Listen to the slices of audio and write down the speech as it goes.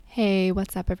Hey,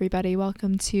 what's up, everybody?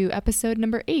 Welcome to episode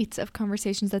number 8 of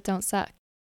Conversations That Don't Suck.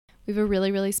 We have a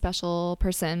really, really special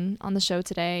person on the show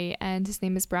today, and his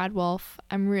name is Brad Wolf.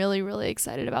 I'm really, really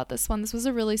excited about this one. This was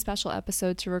a really special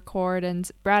episode to record,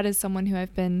 and Brad is someone who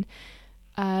I've been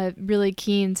really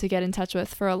keen to get in touch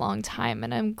with for a long time,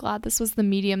 and I'm glad this was the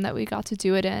medium that we got to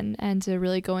do it in and to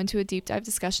really go into a deep dive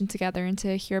discussion together and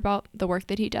to hear about the work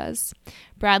that he does.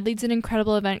 Brad leads an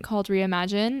incredible event called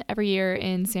Reimagine every year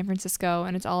in San Francisco,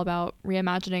 and it's all about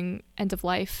reimagining end of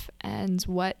life and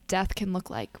what death can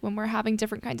look like when we're having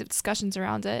different kinds of discussions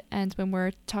around it and when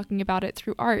we're talking about it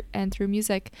through art and through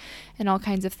music and all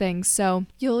kinds of things. So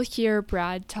you'll hear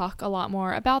Brad talk a lot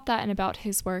more about that and about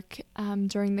his work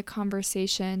during the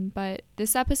conversation. But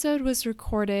this episode was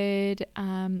recorded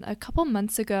a couple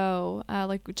months ago,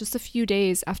 like just a few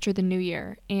days after the new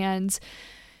year. And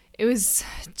it was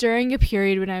during a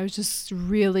period when I was just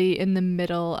really in the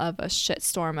middle of a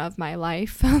shitstorm of my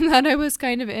life that I was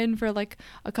kind of in for like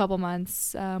a couple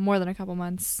months, more than a couple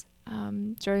months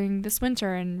during this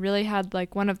winter, and really had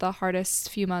like one of the hardest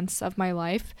few months of my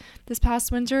life this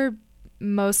past winter,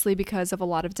 mostly because of a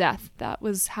lot of death that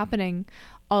was happening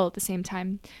all at the same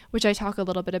time, which I talk a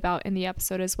little bit about in the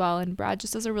episode as well. And Brad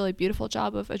just does a really beautiful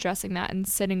job of addressing that and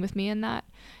sitting with me in that.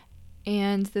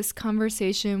 And this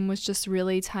conversation was just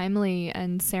really timely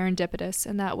and serendipitous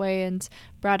in that way. And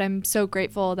Brad, I'm so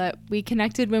grateful that we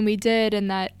connected when we did and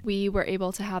that we were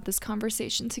able to have this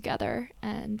conversation together,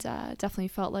 and definitely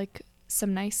felt like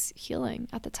some nice healing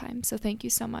at the time. So thank you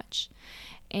so much.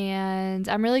 And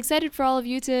I'm really excited for all of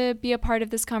you to be a part of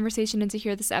this conversation and to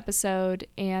hear this episode.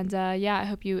 And I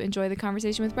hope you enjoy the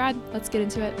conversation with Brad. Let's get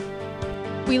into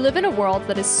it. We live in a world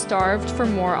that is starved for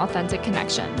more authentic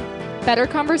connection. Better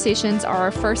conversations are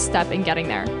our first step in getting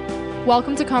there.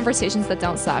 Welcome to Conversations That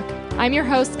Don't Suck. I'm your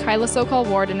host, Kyla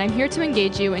Sokol-Ward, and I'm here to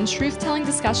engage you in truth-telling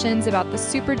discussions about the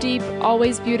super deep,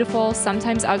 always beautiful,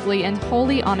 sometimes ugly, and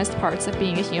wholly honest parts of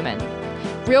being a human.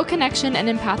 Real connection and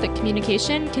empathic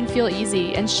communication can feel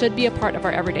easy and should be a part of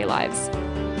our everyday lives.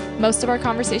 Most of our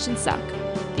conversations suck.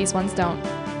 These ones don't.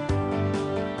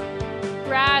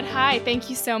 Brad, hi. Thank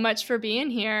you so much for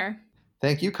being here.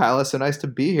 Thank you, Kyla. So nice to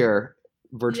be here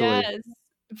virtually. Yes,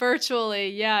 virtually.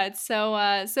 Yeah, it's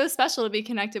so special to be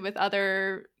connected with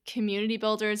other community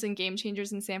builders and game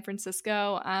changers in San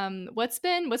Francisco. What's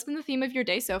been the theme of your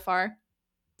day so far?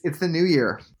 It's the new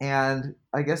year, and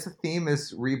I guess the theme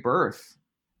is rebirth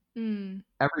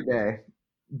every day,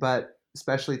 but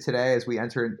especially today as we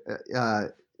enter.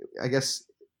 I guess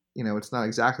it's not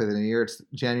exactly the new year; it's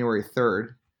January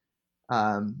 3rd,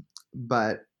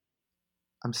 but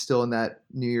I'm still in that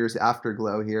New Year's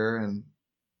afterglow here, and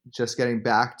just getting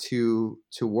back to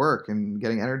work and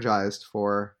getting energized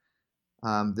for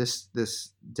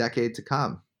this decade to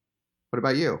come. What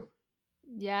about you?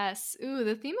 Yes. Ooh,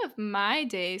 the theme of my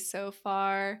day so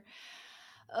far.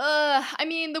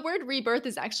 The word rebirth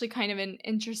is actually kind of an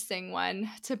interesting one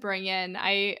to bring in.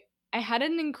 I had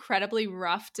an incredibly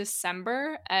rough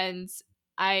December, and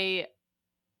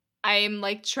I'm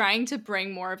like trying to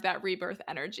bring more of that rebirth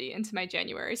energy into my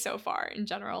January so far in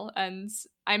general. And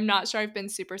I'm not sure I've been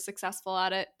super successful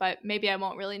at it, but maybe I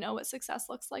won't really know what success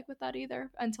looks like with that either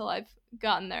until I've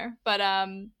gotten there. But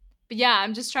yeah,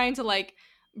 I'm just trying to like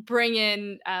bring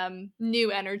in new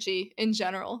energy in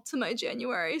general to my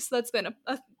January. So that's been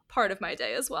a part of my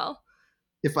day as well.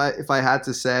 If I had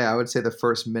to say, I would say the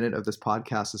first minute of this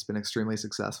podcast has been extremely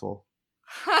successful.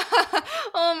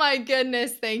 Oh my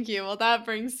goodness, thank you. Well, that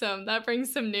brings some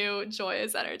new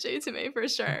joyous energy to me for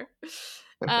sure.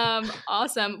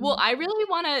 Awesome. Well, I really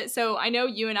want to, so I know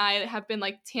you and I have been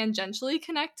like tangentially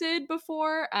connected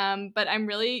before, but I'm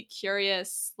really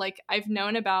curious. Like, I've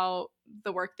known about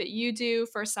the work that you do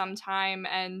for some time,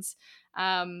 and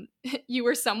you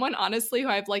were someone honestly who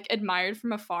I've like admired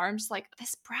from afar. I'm just like,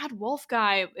 this Brad Wolf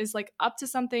guy is like up to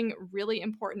something really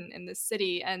important in this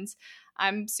city, and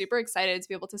I'm super excited to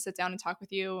be able to sit down and talk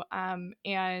with you,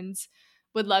 and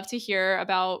would love to hear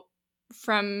about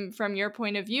from your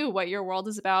point of view what your world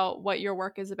is about, what your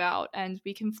work is about, and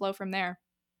we can flow from there.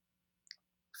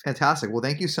 Fantastic. Well,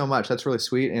 thank you so much. That's really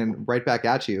sweet, and right back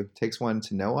at you. Takes one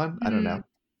to know one. I don't know.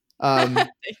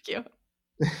 Thank you.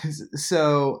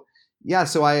 So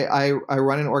I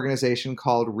run an organization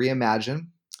called Reimagine.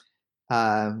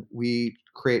 We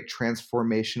create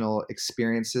transformational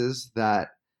experiences that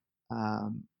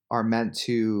are meant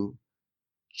to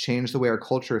change the way our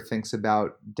culture thinks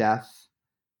about death,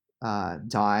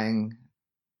 dying,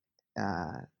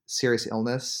 serious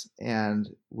illness, and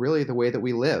really the way that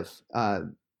we live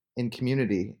in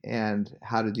community, and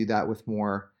how to do that with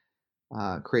more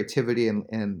creativity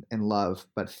and love,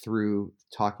 but through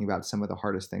talking about some of the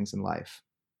hardest things in life.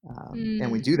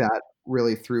 And we do that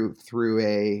really through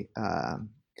a kind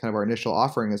of our initial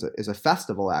offering is a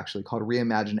festival actually called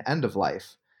Reimagine End of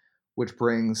Life, which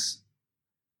brings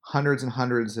hundreds and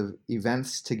hundreds of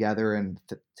events together and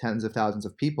tens of thousands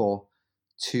of people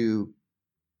to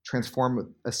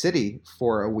transform a city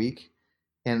for a week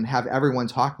and have everyone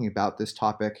talking about this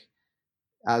topic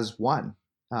as one.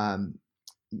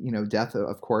 Death,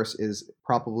 of course, is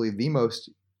probably the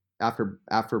most after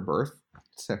birth,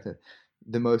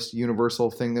 the most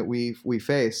universal thing that we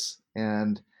face,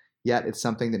 and yet it's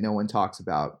something that no one talks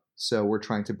about. So we're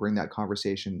trying to bring that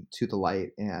conversation to the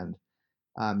light and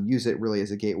use it really as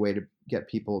a gateway to get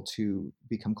people to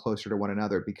become closer to one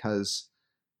another, because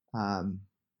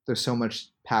there's so much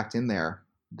packed in there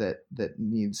that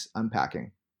needs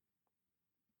unpacking.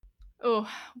 Oh,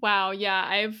 wow. Yeah,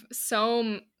 I have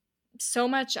so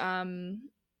much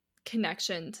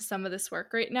connection to some of this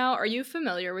work right now. Are you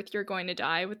familiar with You're Going to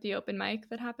Die, with the open mic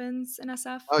that happens in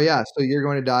SF? Oh yeah, so You're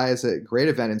Going to Die is a great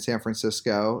event in San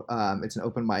Francisco. It's an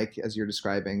open mic, as you're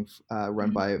describing,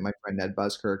 run by my friend Ned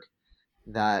Buskirk,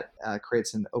 that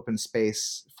creates an open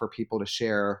space for people to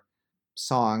share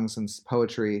songs and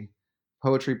poetry,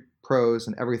 prose,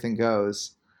 and everything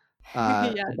goes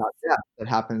Yes. about death. That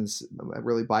happens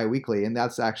really bi-weekly, and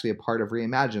that's actually a part of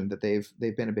Reimagine, that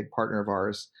they've been a big partner of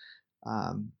ours.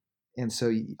 And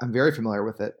so I'm very familiar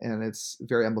with it, and it's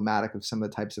very emblematic of some of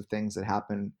the types of things that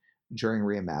happen during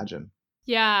Reimagine.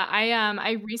 Yeah,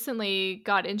 I recently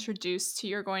got introduced to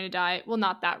You're Going to Die. Well,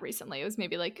 not that recently. It was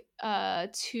maybe like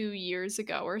 2 years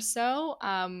ago or so.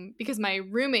 Because my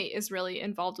roommate is really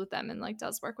involved with them and like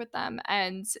does work with them.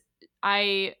 And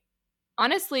I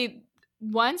honestly,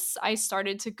 once I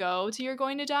started to go to You're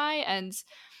Going to Die and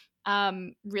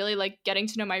really like getting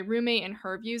to know my roommate and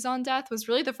her views on death was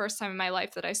really the first time in my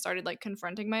life that I started like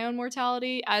confronting my own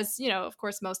mortality. As you know, of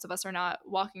course, most of us are not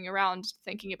walking around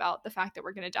thinking about the fact that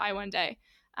we're going to die one day.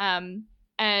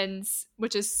 And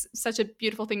which is such a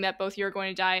beautiful thing that both You're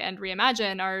Going to Die and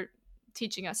Reimagine are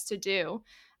teaching us to do.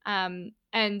 And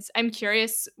I'm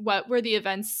curious, what were the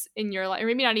events in your life, or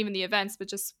maybe not even the events, but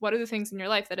just what are the things in your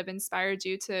life that have inspired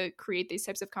you to create these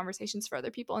types of conversations for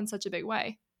other people in such a big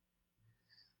way?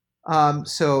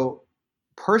 So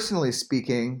personally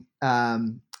speaking,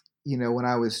 when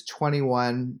I was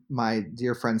 21, my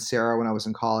dear friend Sarah, when I was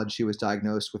in college, she was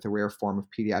diagnosed with a rare form of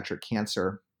pediatric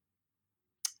cancer.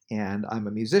 And I'm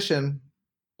a musician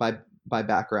by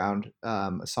background,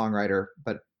 a songwriter,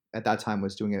 but at that time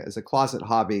was doing it as a closet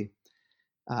hobby.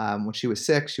 When she was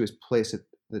sick, she was placed at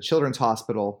the Children's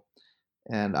Hospital,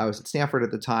 and I was at Stanford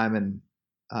at the time. And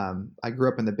I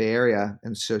grew up in the Bay Area,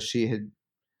 and so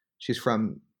she's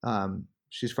from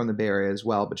the Bay Area as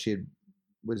well, but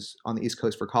was on the East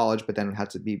Coast for college, but then had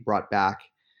to be brought back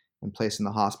and placed in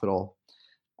the hospital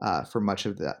for much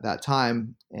of that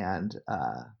time. And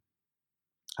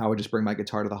I would just bring my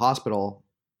guitar to the hospital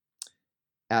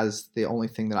as the only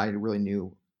thing that I really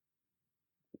knew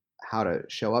how to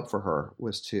show up for her,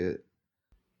 was to,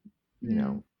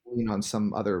 lean on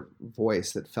some other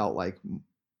voice that felt like,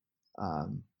 I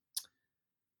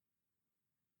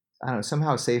don't know,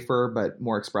 somehow safer but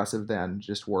more expressive than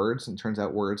just words. And turns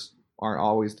out words aren't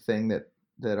always the thing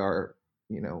that are,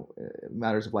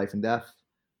 matters of life and death.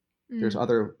 There's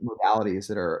other modalities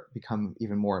that are become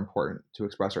even more important to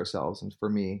express ourselves. And for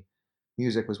me,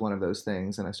 music was one of those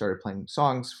things. And I started playing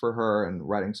songs for her and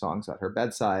writing songs at her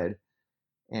bedside.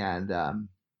 And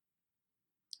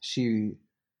she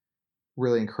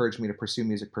really encouraged me to pursue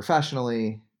music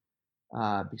professionally.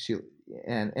 But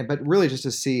really just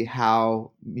to see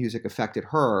how music affected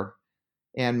her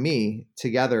and me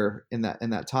together in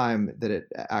that time, that it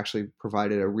actually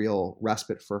provided a real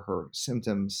respite for her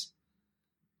symptoms,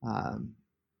 and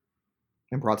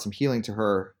brought some healing to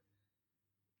her,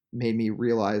 made me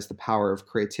realize the power of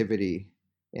creativity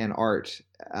and art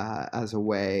as a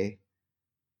way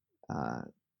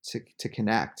to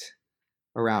connect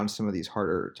around some of these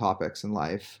harder topics in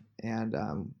life. And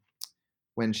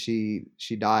when she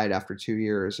died after 2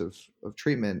 years of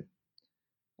treatment,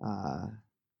 I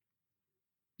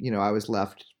was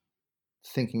left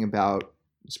thinking about,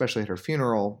 especially at her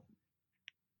funeral,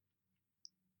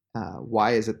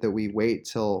 why is it that we wait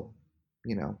till,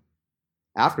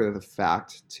 after the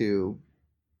fact to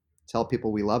tell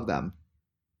people we love them?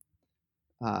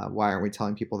 Why aren't we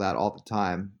telling people that all the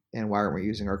time? And why aren't we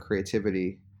using our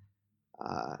creativity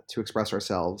to express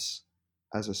ourselves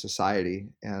as a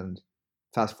society? And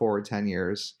fast forward 10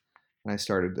 years, and I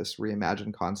started this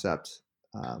Reimagine concept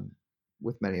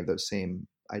with many of those same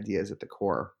ideas at the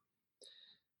core.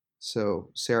 So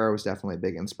Sarah was definitely a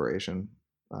big inspiration.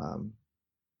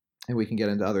 And we can get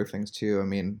into other things too. I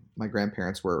mean, my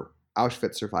grandparents were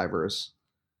Auschwitz survivors.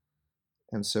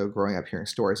 And so growing up hearing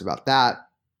stories about that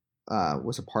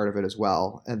was a part of it as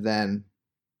well. And then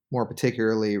more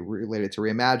particularly related to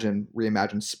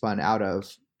Reimagine spun out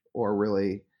of, or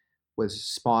really was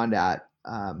spawned at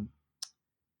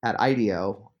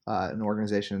IDEO, an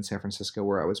organization in San Francisco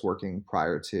where I was working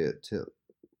prior to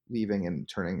leaving and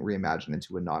turning Reimagine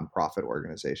into a nonprofit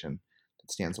organization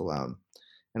that stands alone.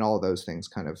 And all of those things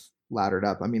kind of laddered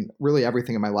up. I mean, really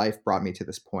everything in my life brought me to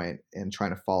this point, and trying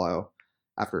to follow,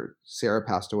 after Sarah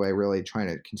passed away, really trying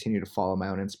to continue to follow my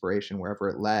own inspiration wherever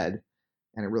it led.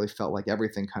 And it really felt like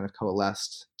everything kind of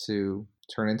coalesced to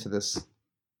turn into this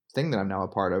thing that I'm now a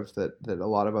part of, that a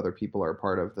lot of other people are a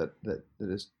part of, that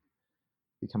has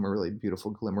become a really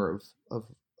beautiful glimmer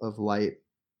of light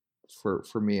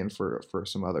for me and for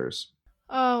some others.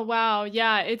 Oh, wow.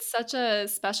 Yeah, it's such a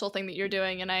special thing that you're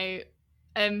doing. And I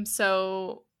am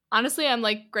so, honestly, I'm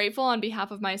like grateful on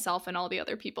behalf of myself and all the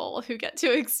other people who get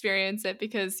to experience it,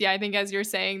 because yeah, I think as you're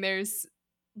saying, there's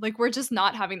like, we're just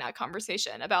not having that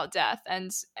conversation about death,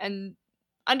 and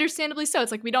understandably so.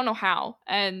 It's like we don't know how,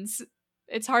 and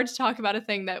it's hard to talk about a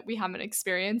thing that we haven't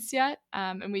experienced yet,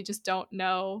 and we just don't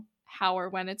know how or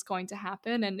when it's going to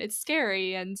happen, and it's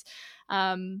scary. And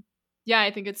yeah,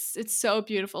 I think it's so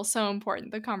beautiful, so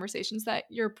important, the conversations that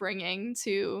you're bringing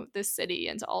to this city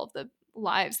and to all of the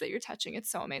lives that you're touching.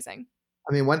 It's so amazing.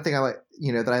 I mean, one thing I like,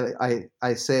 that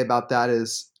I say about that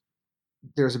is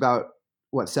there's about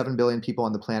 7 billion people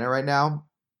on the planet right now,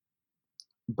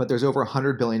 but there's over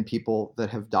 100 billion people that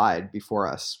have died before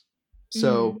us.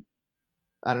 So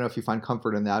I don't know if you find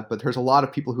comfort in that, but there's a lot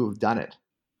of people who have done it,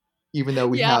 even though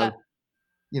we have,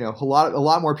 a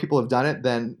lot more people have done it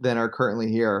than are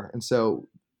currently here. And so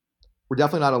we're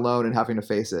definitely not alone in having to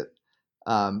face it.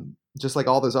 Just like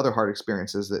all those other hard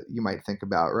experiences that you might think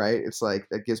about, right? It's like,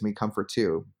 that gives me comfort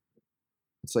too.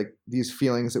 It's like these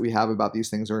feelings that we have about these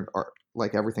things are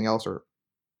like everything else, are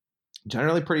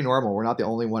generally pretty normal. We're not the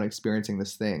only one experiencing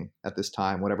this thing at this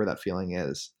time, whatever that feeling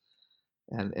is.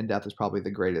 And death is probably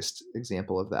the greatest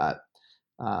example of that.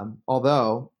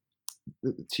 Although,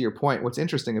 to your point, what's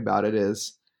interesting about it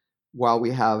is, while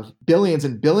we have billions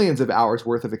and billions of hours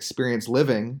worth of experience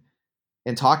living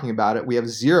and talking about it, we have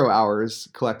 0 hours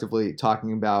collectively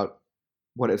talking about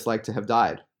what it's like to have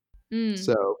died.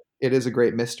 So it is a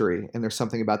great mystery. And there's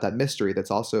something about that mystery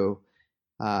that's also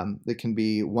that can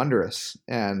be wondrous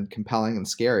and compelling and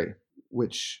scary,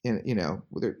 which,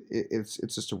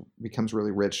 it's just becomes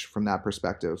really rich from that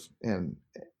perspective. And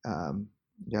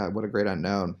yeah, what a great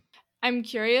unknown. I'm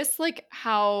curious, like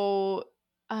how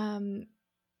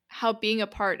being a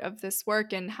part of this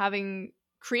work and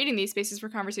creating these spaces for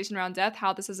conversation around death,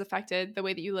 how this has affected the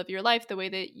way that you live your life, the way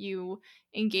that you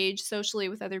engage socially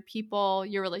with other people,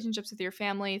 your relationships with your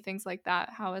family, things like that.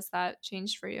 How has that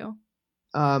changed for you?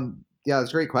 Yeah,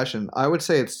 it's a great question. I would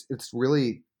say it's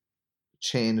really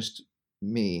changed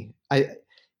me.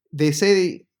 They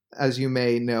say, as you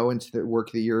may know, into the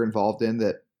work that you're involved in,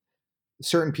 that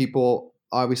certain people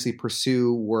obviously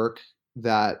pursue work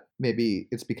that maybe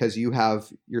it's because you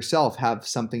yourself have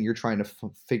something you're trying to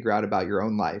figure out about your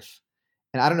own life.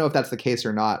 And I don't know if that's the case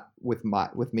or not with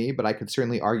me, but I could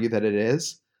certainly argue that it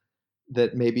is.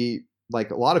 That maybe,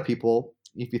 like a lot of people,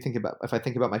 if I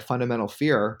think about my fundamental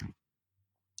fear,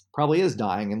 probably is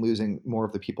dying and losing more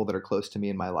of the people that are close to me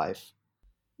in my life.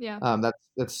 Yeah.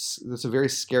 That's a very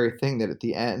scary thing that at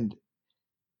the end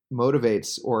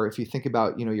motivates. Or if you think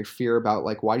about, your fear about,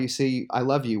 like, why do you say I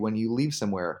love you when you leave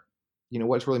somewhere?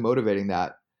 What's really motivating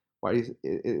that? Why do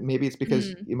you, maybe it's because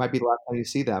it might be the last time you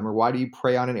see them. Or why do you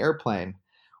pray on an airplane?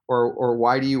 Or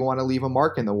why do you want to leave a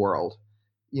mark in the world?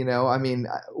 I mean,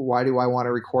 why do I want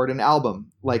to record an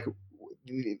album? Like,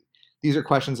 these are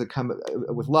questions that come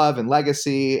with love and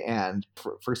legacy. And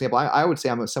for example, I would say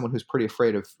I'm someone who's pretty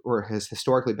afraid of, or has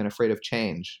historically been afraid of,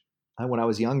 change. When I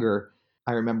was younger,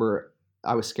 I remember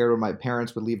I was scared when my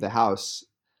parents would leave the house,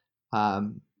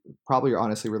 probably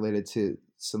honestly related to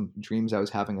some dreams I was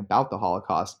having about the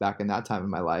Holocaust back in that time in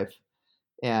my life.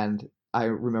 And I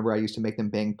remember I used to make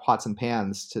them bang pots and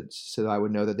pans so that I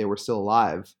would know that they were still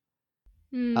alive,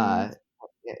 at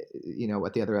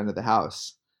the other end of the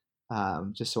house,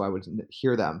 just so I would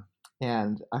hear them.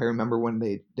 And I remember when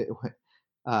they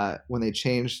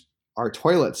changed our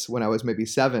toilets when I was maybe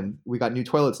 7, we got new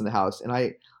toilets in the house, and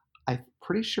I'm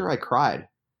pretty sure I cried.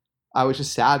 I was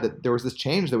just sad that there was this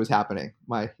change that was happening.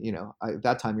 At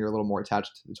that time you're a little more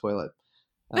attached to the toilet,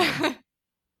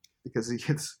 because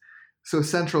it's so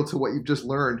central to what you've just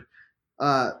learned.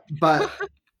 But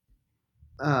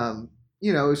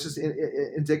it's just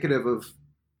indicative of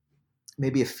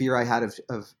maybe a fear I had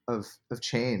of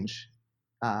change.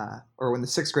 Or when the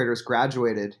 6th graders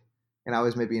graduated and I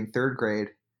was maybe in third grade,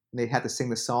 and they had to sing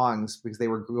the songs because they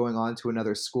were going on to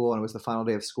another school, and it was the final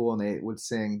day of school, and they would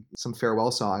sing some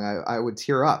farewell song, I would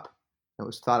tear up. I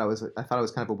thought I was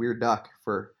kind of a weird duck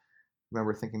for. I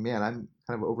remember thinking, man, I'm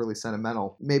kind of overly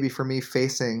sentimental. Maybe for me,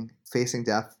 facing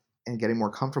death and getting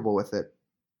more comfortable with it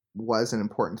was an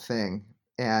important thing.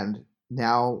 And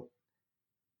now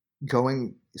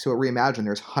going, so at Reimagine,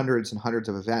 there's hundreds and hundreds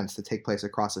of events that take place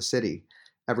across the city.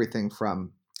 Everything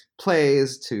from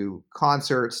plays to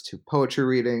concerts to poetry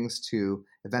readings to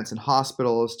events in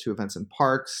hospitals to events in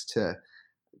parks to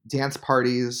dance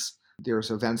parties.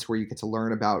 There's events where you get to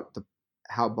learn about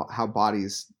how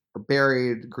bodies are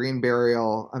buried, green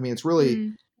burial. I mean, it's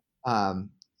really,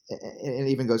 it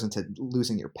even goes into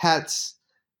losing your pets,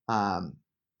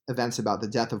 events about the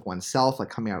death of oneself, like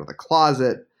coming out of the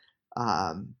closet,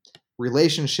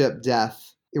 relationship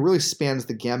death. It really spans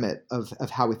the gamut of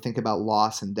how we think about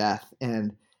loss and death.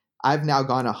 And I've now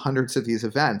gone to hundreds of these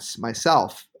events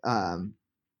myself,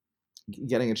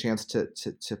 getting a chance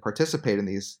to participate in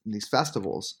these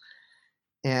festivals.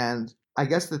 And I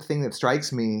guess the thing that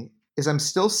strikes me is I'm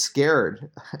still scared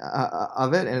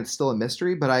of it, and it's still a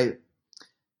mystery. But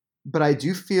I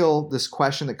do feel this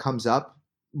question that comes up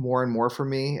more and more for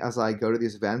me as I go to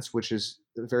these events, which is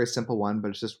a very simple one, but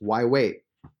it's just, why wait?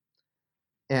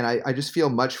 And I just feel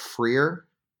much freer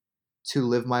to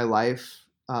live my life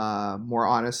more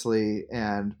honestly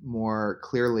and more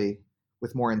clearly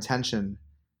with more intention,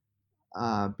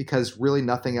 because really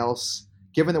nothing else,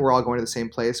 given that we're all going to the same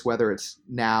place, whether it's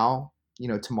now,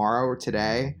 tomorrow or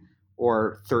today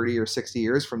or 30 or 60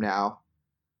 years from now,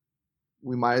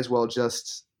 we might as well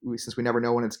just, since we never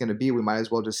know when it's going to be, we might as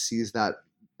well just seize that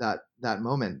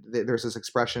moment. There's this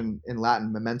expression in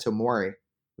Latin, memento mori,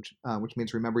 which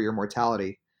means remember your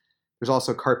mortality. There's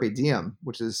also carpe diem,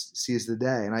 which is seize the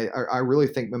day. And I really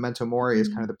think memento mori is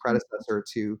kind of the predecessor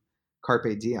to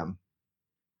carpe diem.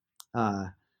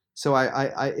 So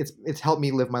it's helped me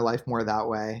live my life more that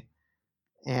way.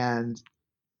 And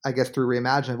I guess through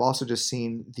Reimagine, I've also just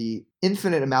seen the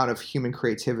infinite amount of human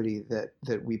creativity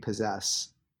that we possess.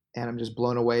 And I'm just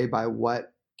blown away by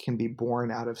what can be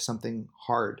born out of something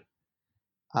hard.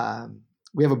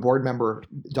 We have a board member,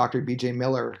 Dr. BJ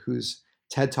Miller, whose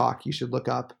TED Talk you should look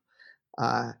up.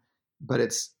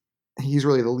 But he's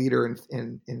really the leader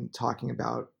in talking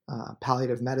about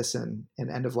palliative medicine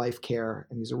and end of life care,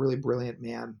 and he's a really brilliant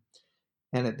man.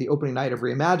 And at the opening night of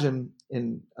Reimagine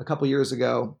a couple years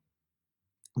ago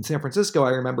in San Francisco, I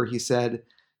remember he said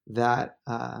that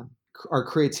our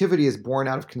creativity is born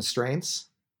out of constraints,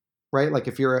 right? Like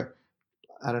if you're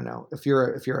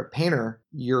a painter,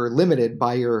 you're limited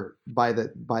by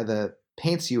the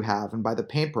paints you have and by the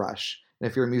paintbrush. And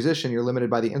if you're a musician, you're limited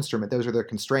by the instrument. Those are their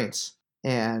constraints.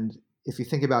 And if you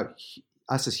think about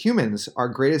us as humans, our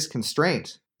greatest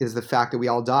constraint is the fact that we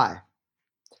all die.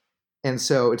 And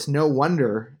so it's no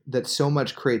wonder that so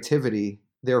much creativity,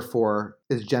 therefore,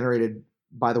 is generated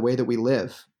by the way that we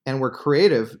live. And we're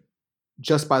creative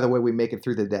just by the way we make it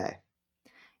through the day.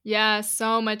 Yeah,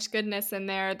 so much goodness in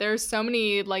there. There's so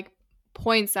many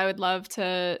points I would love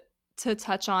to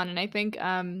touch on. And I think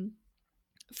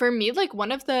for me,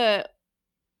 one of the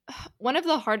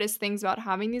hardest things about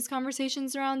having these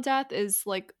conversations around death is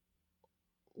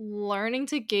learning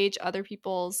to gauge other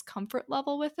people's comfort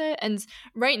level with it. And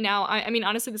right now, I mean,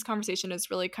 honestly, this conversation is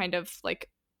really kind of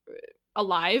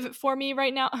alive for me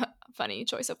right now. Funny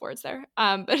choice of words there.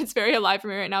 But it's very alive for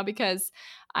me right now because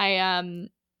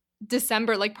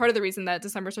December, part of the reason that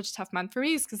December is such a tough month for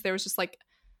me is because there was just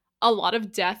a lot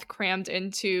of death crammed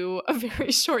into a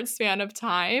very short span of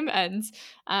time. And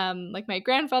my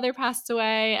grandfather passed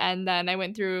away, and then I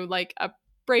went through a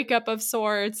breakup of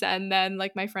sorts, and then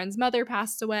my friend's mother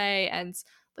passed away, and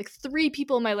 3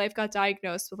 people in my life got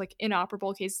diagnosed with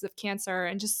inoperable cases of cancer,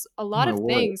 and just a lot of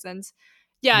things. And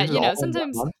yeah,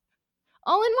 sometimes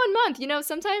all in 1 month.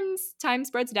 Sometimes time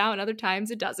spreads down, other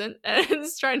times it doesn't, and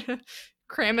it's trying to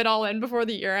cram it all in before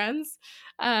the year ends.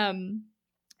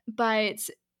 But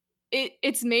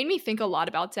it's made me think a lot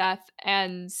about death,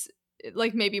 and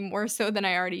maybe more so than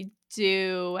I already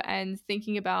do, and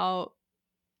thinking about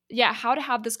how to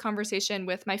have this conversation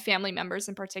with my family members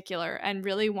in particular, and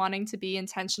really wanting to be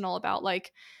intentional about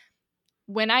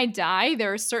when I die,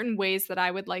 there are certain ways that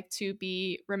I would like to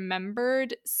be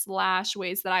remembered /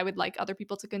 ways that I would like other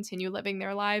people to continue living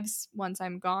their lives once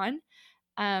I'm gone.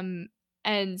 And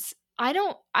I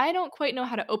don't quite know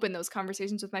how to open those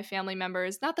conversations with my family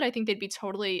members. Not that I think they'd be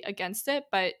totally against it,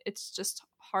 but it's just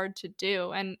hard to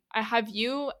do. And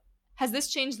has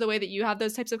this changed the way that you have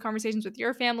those types of conversations with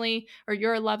your family or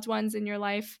your loved ones in your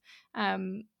life?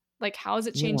 How has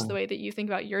it changed the way that you think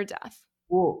about your death?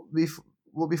 Well,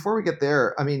 well, before we get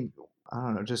there, I mean, I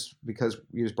don't know, just because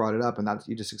you just brought it up and that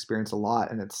you just experienced a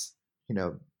lot, and it's, you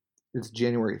know, it's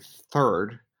January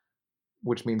 3rd,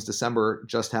 which means December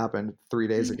just happened 3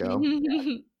 days ago.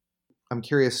 I'm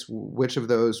curious, which of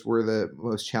those were the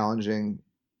most challenging,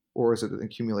 or is it an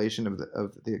accumulation of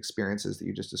the experiences that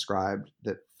you just described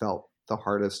that felt the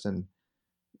hardest? And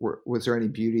was there any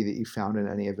beauty that you found in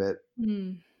any of it,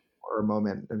 or a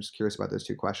moment? I'm just curious about those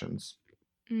two questions.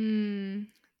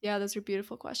 Yeah, those are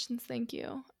beautiful questions. Thank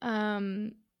you.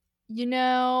 I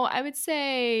would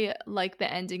say like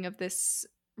the ending of this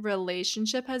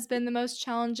relationship has been the most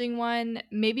challenging one.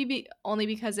 Maybe only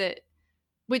because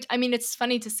which I mean, it's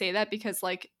funny to say that because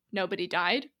like nobody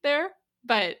died there,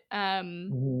 but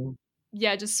Mhm.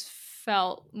 yeah, just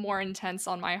felt more intense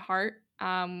on my heart.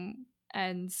 And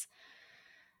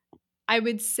I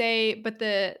would say, but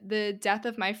the death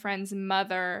of my friend's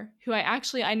mother, who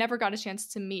I never got a chance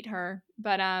to meet her,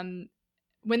 but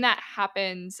when that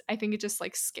happened, I think it just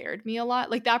like scared me a lot.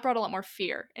 Like that brought a lot more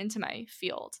fear into my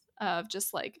field of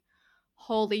just like,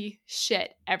 holy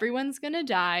shit, everyone's gonna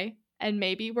die. And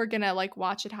maybe we're gonna like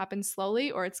watch it happen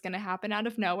slowly or it's gonna happen out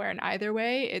of nowhere. And either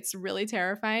way, it's really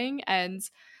terrifying. And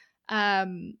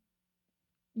um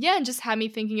yeah, and just had me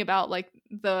thinking about like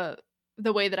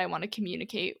the way that I want to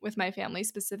communicate with my family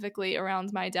specifically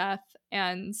around my death.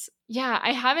 And yeah,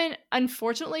 I haven't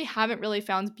really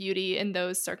found beauty in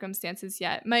those circumstances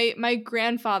yet. My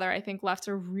grandfather, I think, left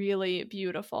a really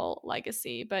beautiful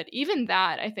legacy, but even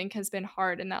that I think has been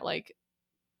hard in that like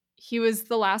he was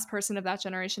the last person of that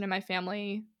generation in my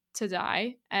family to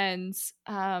die, and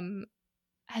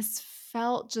has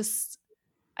felt just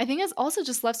I think has also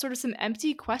just left sort of some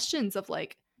empty questions of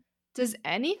like, does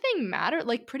anything matter?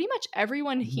 Like pretty much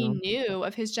everyone he Mhm. knew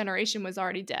of his generation was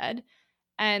already dead,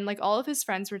 and like all of his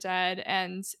friends were dead,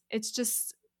 and it's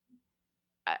just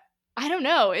I, I don't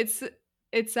know. It's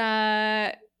it's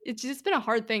just been a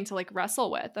hard thing to like wrestle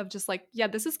with of just like, yeah,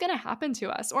 this is going to happen to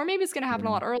us, or maybe it's going to happen a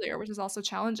Yeah. lot earlier, which is also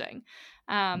challenging.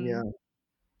 Yeah.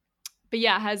 But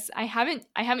yeah, has I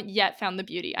haven't yet found the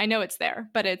beauty. I know it's there,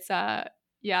 but it's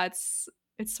yeah, it's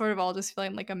sort of all just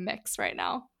feeling like a mix right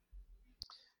now.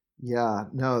 Yeah,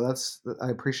 no,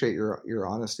 I appreciate your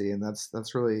honesty, and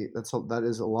that's really that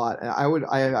is a lot. And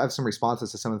I have some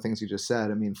responses to some of the things you just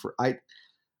said. I mean,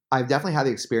 I've definitely had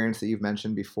the experience that you've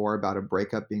mentioned before about a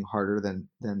breakup being harder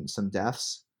than some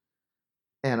deaths,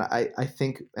 and I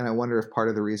think, and I wonder if part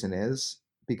of the reason is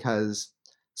because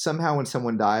somehow when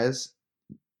someone dies,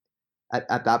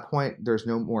 at that point there's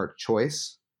no more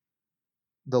choice.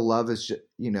 The love is just,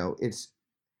 it's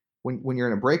when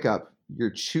you're in a breakup, you're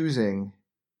choosing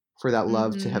for that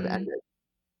love to have Mhm. ended.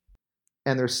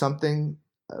 And there's something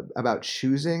about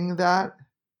choosing that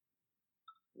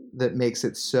makes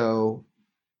it so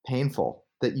painful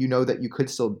that you know that you could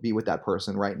still be with that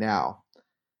person right now,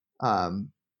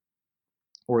 um,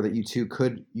 or that you two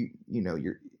could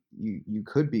you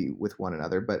could be with one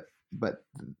another, but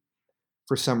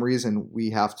for some reason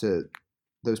we have to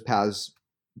those paths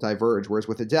diverge. Whereas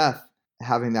with a death,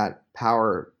 having that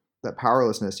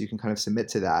powerlessness, you can kind of submit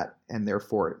to that, and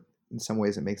therefore in some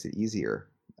ways it makes it easier.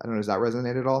 I don't know. Does that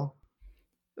resonate at all?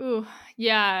 Ooh,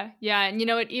 yeah, yeah. And you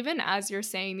know what? Even as you're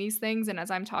saying these things and as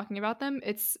I'm talking about them,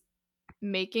 it's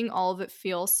making all of it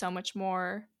feel so much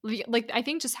more like I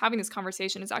think just having this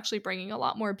conversation is actually bringing a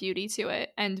lot more beauty to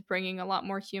it and bringing a lot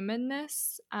more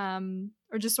humanness,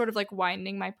 or just sort of like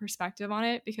widening my perspective on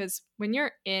it. Because when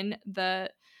you're in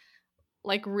the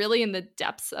like really in the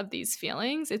depths of these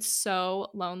feelings, it's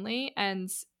so lonely. And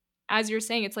as you're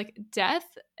saying, it's like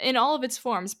death in all of its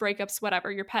forms, breakups, whatever,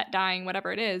 your pet dying,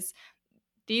 whatever it is,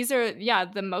 these are, yeah,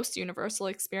 the most universal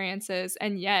experiences.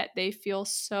 And yet they feel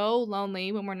so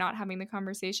lonely when we're not having the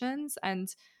conversations.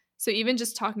 And so even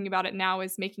just talking about it now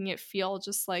is making it feel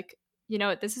just like, you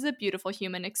know, this is a beautiful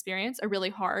human experience, a really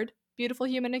hard, beautiful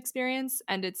human experience.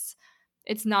 And it's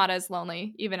not as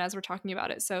lonely even as we're talking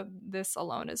about it. So this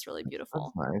alone is really That's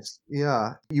beautiful. nice.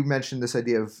 Yeah. You mentioned this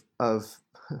idea of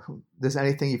does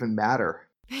anything even matter?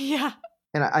 Yeah.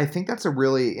 And I think that's a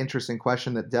really interesting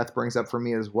question that death brings up for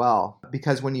me as well.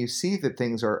 Because when you see that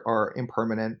things are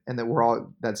impermanent and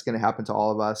that that's going to happen to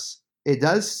all of us, it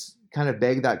does kind of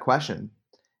beg that question.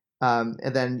 And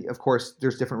then, of course,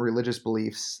 there's different religious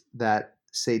beliefs that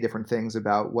say different things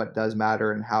about what does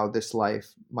matter and how this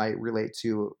life might relate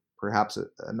to perhaps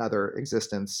another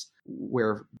existence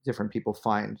where different people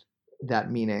find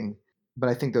that meaning. But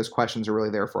I think those questions are really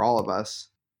there for all of us.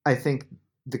 I think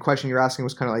the question you're asking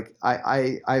was kind of like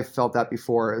I've felt that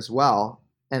before as well.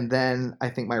 And then I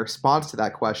think my response to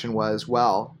that question was,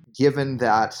 well, given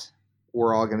that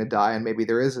we're all going to die and maybe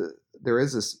there is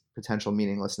this potential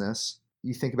meaninglessness,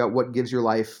 you think about what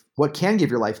can give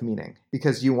your life meaning,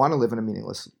 because do you want to live a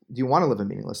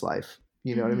meaningless life?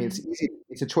 You know what I mean? It's easy.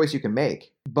 It's a choice you can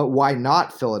make, but why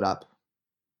not fill it up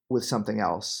with something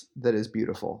else that is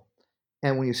beautiful?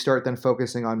 And when you start then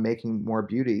focusing on making more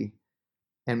beauty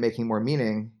and making more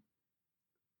meaning,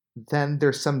 then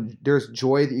there's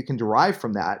joy that you can derive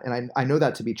from that. And I know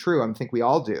that to be true. I think we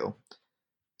all do.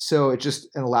 So it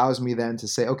allows me then to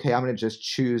say, okay, I'm going to just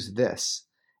choose this.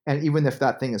 And even if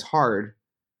that thing is hard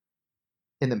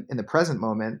in the present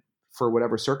moment, for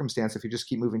whatever circumstance, if you just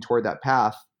keep moving toward that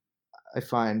path, I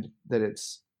find that it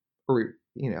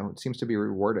seems to be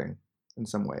rewarding in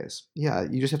some ways. Yeah,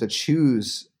 you just have to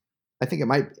choose. I think it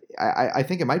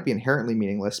might be inherently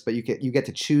meaningless, but you get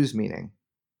to choose meaning,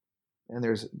 and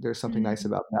there's something nice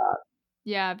about that.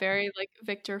 Yeah, very like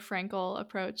Viktor Frankl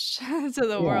approach to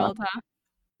the world, huh?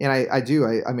 And I do.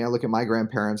 I mean, I look at my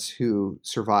grandparents who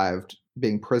survived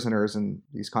being prisoners in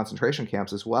these concentration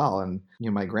camps as well. And,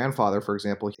 my grandfather, for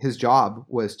example, his job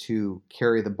was to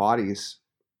carry the bodies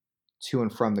to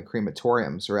and from the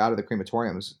crematoriums, or out of the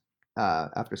crematoriums,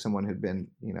 after someone had been,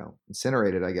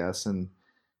 incinerated, I guess.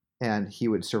 And he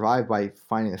would survive by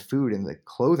finding the food and the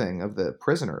clothing of the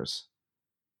prisoners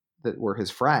that were his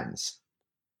friends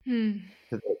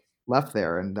that left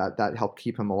there. And that helped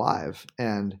keep him alive.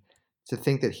 And to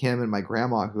think that him and my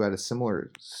grandma, who had a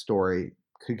similar story,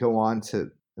 could go on to,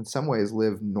 in some ways,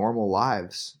 live normal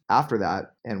lives after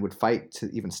that, and would fight to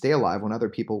even stay alive when other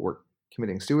people were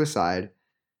committing suicide.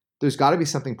 There's got to be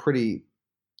something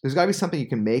you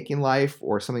can make in life,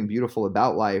 or something beautiful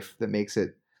about life that makes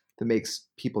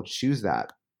people choose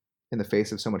that in the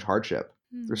face of so much hardship.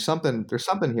 There's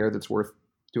something here that's worth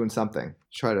doing something.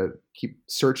 Try to keep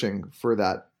searching for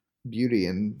that beauty,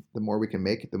 and the more we can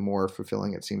make it, the more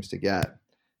fulfilling it seems to get.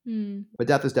 But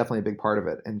death is definitely a big part of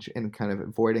it, and kind of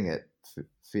avoiding it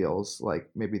feels like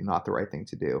maybe not the right thing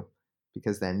to do,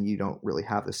 because then you don't really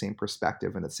have the same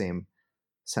perspective and the same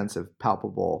sense of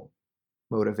palpable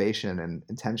motivation and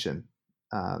intention,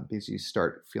 because you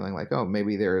start feeling like, oh,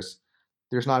 maybe there's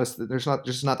not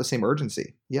the same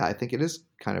urgency. Yeah, I think it is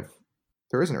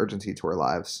there is an urgency to our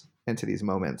lives and to these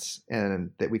moments, and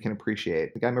that we can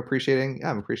appreciate. Like I'm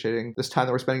appreciating this time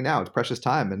that we're spending now. It's precious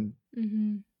time,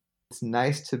 and it's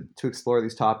nice to explore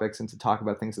these topics and to talk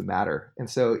about things that matter. And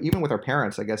so even with our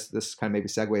parents, I guess this kind of maybe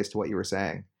segues to what you were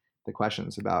saying, the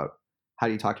questions about how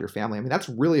do you talk to your family. I mean, that's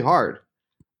really hard,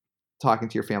 talking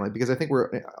to your family, because I think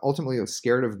we're ultimately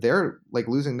scared of their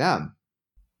losing them.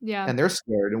 Yeah. And they're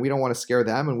scared, and we don't want to scare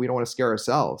them, and we don't want to scare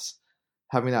ourselves.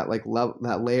 Having that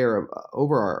that layer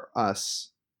over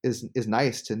us is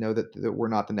nice, to know that we're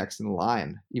not the next in the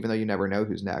line, even though you never know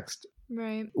who's next.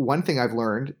 Right. One thing I've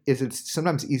learned is it's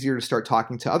sometimes easier to start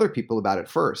talking to other people about it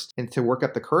first, and to work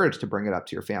up the courage to bring it up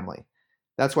to your family.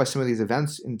 That's why some of these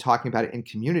events and talking about it in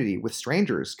community with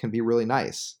strangers can be really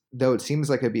nice. Though it seems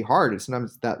like it'd be hard, it's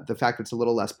sometimes that the fact that it's a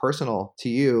little less personal to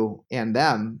you and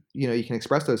them, you can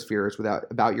express those fears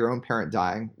about your own parent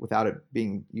dying, without it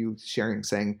being you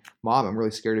saying, Mom, I'm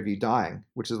really scared of you dying,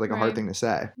 which is a hard thing to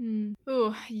say.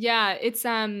 Oh, yeah. It's,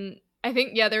 I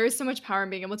think, there is so much power in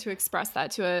being able to express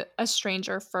that to a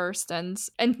stranger first, and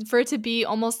for it to be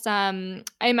almost, I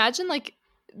imagine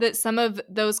that some of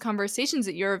those conversations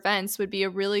at your events would be a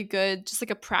really good, just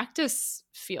a practice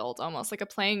field, almost like a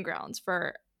playing ground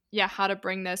for, how to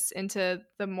bring this into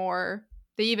the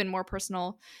even more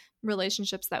personal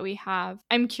relationships that we have.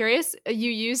 I'm curious, you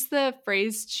use the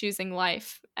phrase choosing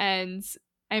life, and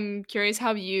I'm curious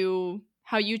how you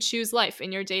choose life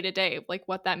in your day-to-day,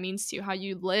 what that means to you, how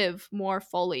you live more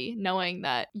fully, knowing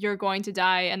that you're going to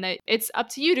die, and that it's up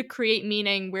to you to create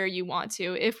meaning where you want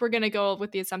to. If we're going to go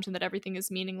with the assumption that everything is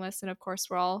meaningless, and of course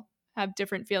we're all have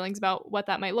different feelings about what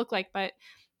that might look like, but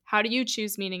how do you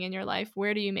choose meaning in your life?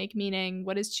 Where do you make meaning?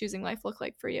 What does choosing life look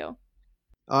like for you?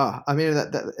 I mean,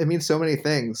 that it means so many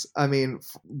things. I mean,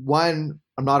 one,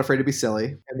 I'm not afraid to be silly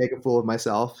and make a fool of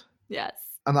myself. Yes.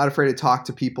 I'm not afraid to talk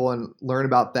to people and learn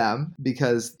about them,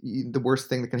 because the worst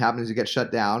thing that can happen is you get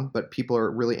shut down, but people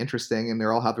are really interesting, and they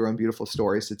all have their own beautiful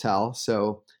stories to tell.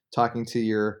 So talking to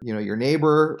your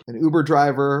neighbor, an Uber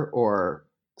driver, or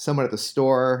someone at the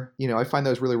store, I find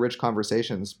those really rich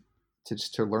conversations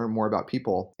to learn more about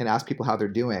people, and ask people how they're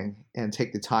doing, and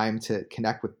take the time to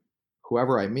connect with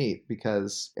whoever I meet,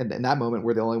 because in that moment,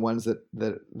 we're the only ones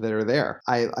that are there.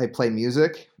 I play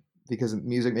music, because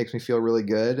music makes me feel really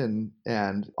good,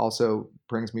 and also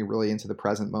brings me really into the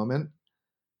present moment,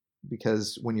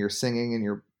 because when you're singing and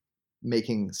you're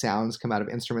making sounds come out of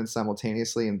instruments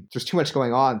simultaneously, and there's too much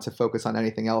going on to focus on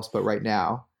anything else but right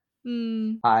now.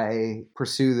 I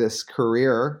pursue this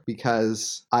career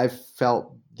because I've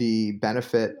felt the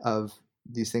benefit of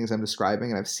these things I'm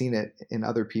describing, and I've seen it in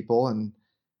other people. And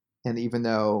even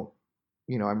though,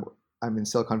 I'm in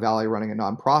Silicon Valley running a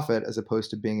nonprofit as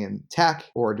opposed to being in tech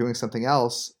or doing something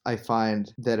else, I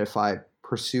find that if I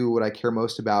pursue what I care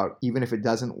most about, even if it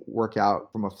doesn't work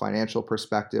out from a financial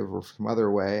perspective or from other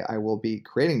way, I will be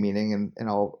creating meaning, and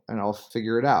I'll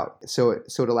figure it out. So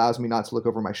it allows me not to look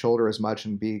over my shoulder as much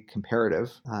and be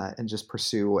comparative, and just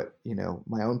pursue what,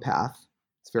 my own path.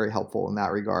 It's very helpful in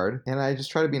that regard. And I just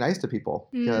try to be nice to people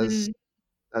because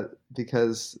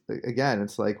again,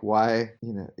 it's like, why,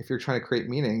 if you're trying to create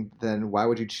meaning, then why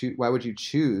would you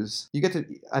choose? You get to,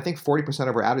 I think 40%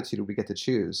 of our attitude we get to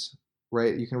choose,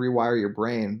 right? You can rewire your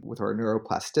brain with our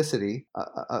neuroplasticity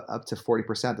up to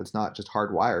 40%. That's not just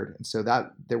hardwired. And so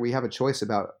that we have a choice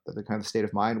about the kind of state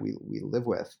of mind we live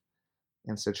with.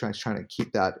 And so trying to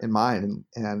keep that in mind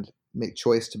and make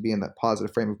choice to be in that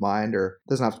positive frame of mind, or it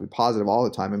doesn't have to be positive all the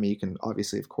time. I mean, you can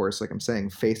obviously, of course, like I'm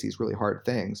saying, face these really hard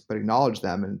things, but acknowledge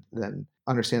them and then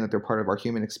understand that they're part of our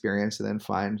human experience, and then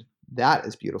find that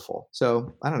is beautiful.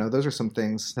 So I don't know, those are some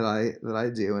things that I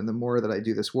do. And the more that I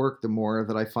do this work, the more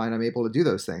that I find I'm able to do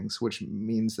those things, which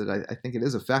means that I think it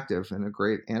is effective and a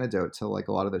great antidote to like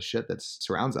a lot of the shit that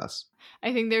surrounds us.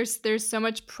 I think there's so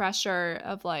much pressure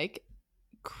of like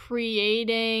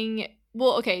creating.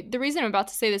 Well, okay, the reason I'm about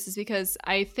to say this is because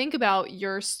I think about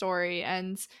your story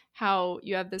and how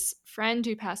you have this friend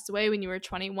who passed away when you were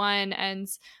 21, and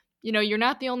you're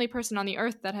not the only person on the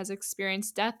earth that has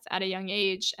experienced death at a young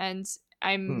age. And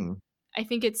I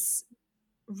think it's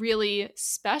really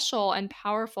special and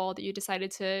powerful that you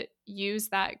decided to use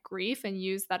that grief and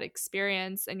use that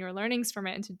experience and your learnings from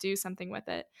it and to do something with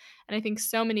it. And I think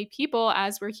so many people,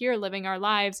 as we're here living our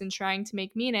lives and trying to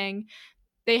make meaning,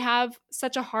 they have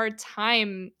such a hard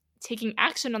time taking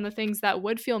action on the things that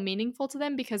would feel meaningful to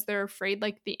them because they're afraid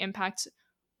like the impact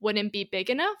wouldn't be big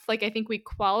enough. Like I think we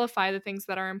qualify the things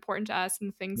that are important to us and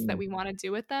the things that we want to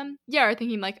do with them. Yeah, or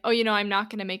thinking like, oh, I'm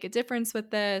not going to make a difference with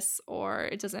this, or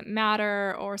it doesn't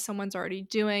matter, or someone's already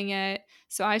doing it,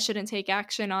 so I shouldn't take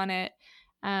action on it.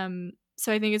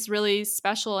 So I think it's really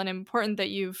special and important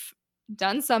that you've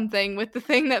done something with the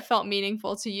thing that felt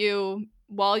meaningful to you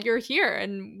while you're here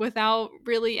and without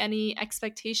really any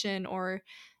expectation or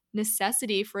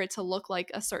necessity for it to look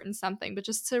like a certain something, but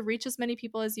just to reach as many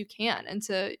people as you can and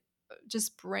to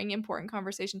just bring important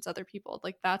conversations to other people.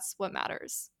 Like that's what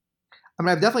matters. I mean,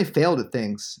 I've definitely failed at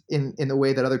things in the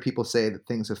way that other people say that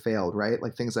things have failed, right?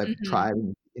 Like things I've tried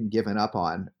and given up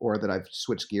on, or that I've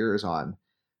switched gears on.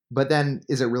 But then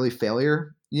is it really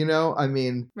failure? I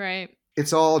mean, right.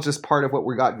 It's all just part of what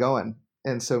we got going.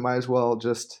 And so might as well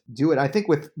just do it. I think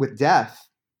with death,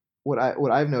 what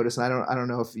I've noticed, and I don't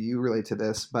know if you relate to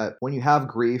this, but when you have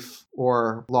grief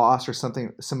or loss or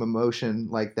some emotion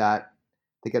like that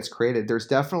gets created, there's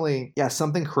definitely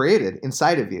something created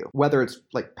inside of you, whether it's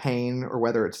like pain or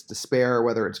whether it's despair or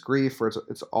whether it's grief or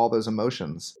it's all those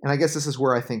emotions. And I guess this is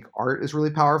where I think art is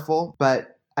really powerful,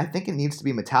 but I think it needs to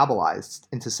be metabolized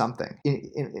into something.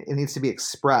 It needs to be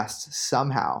expressed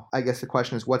somehow. I guess the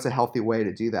question is, what's a healthy way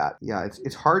to do that? Yeah,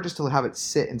 it's hard just to have it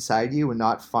sit inside you and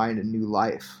not find a new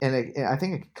life. And I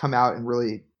think it can come out in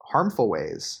really harmful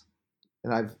ways.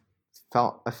 And I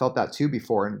felt that too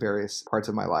before in various parts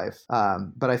of my life.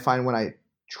 But I find when I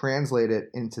translate it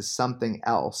into something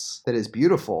else that is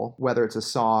beautiful, whether it's a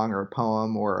song or a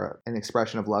poem or an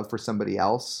expression of love for somebody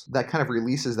else, that kind of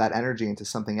releases that energy into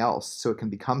something else so it can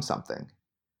become something.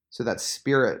 So that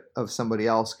spirit of somebody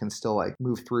else can still like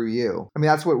move through you. I mean,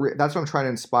 that's what I'm trying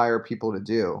to inspire people to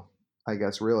do, I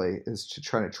guess, really, is to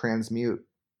try to transmute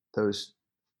those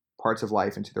parts of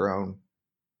life into their own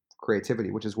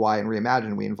creativity, which is why in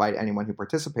Reimagine we invite anyone who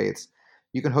participates.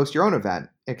 You can host your own event.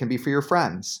 It can be for your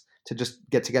friends to just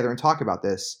get together and talk about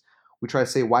this. We try to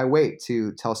say, why wait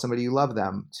to tell somebody you love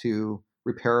them, to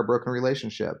repair a broken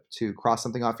relationship, to cross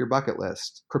something off your bucket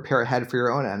list, prepare ahead for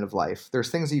your own end of life. There's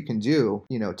things that you can do,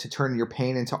 to turn your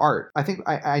pain into art. I think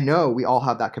I know we all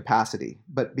have that capacity,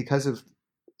 but because of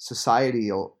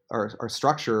society or our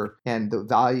structure and the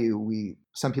value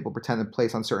some people pretend to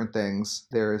place on certain things,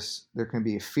 there can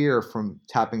be a fear from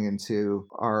tapping into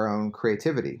our own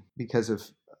creativity because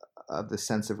of the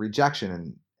sense of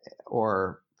rejection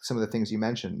or some of the things you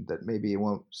mentioned that maybe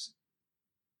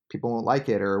people won't like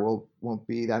it or won't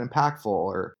be that impactful.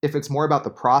 Or if it's more about the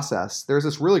process, there's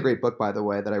this really great book, by the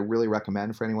way, that I really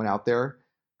recommend for anyone out there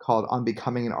called On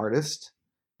Becoming an Artist,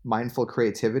 Mindful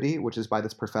Creativity, which is by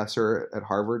this professor at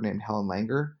Harvard named Helen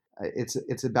Langer.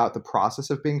 It's about the process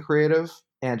of being creative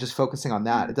and just focusing on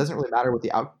that. It doesn't really matter what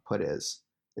the output is.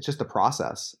 It's just the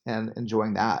process and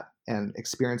enjoying that and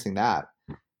experiencing that.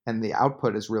 And the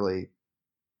output is really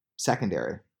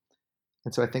secondary.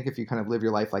 And so I think if you kind of live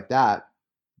your life like that,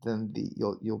 then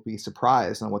you'll be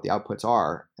surprised on what the outputs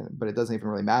are, but it doesn't even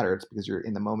really matter. It's because you're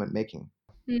in the moment making.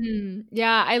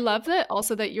 Yeah, I love that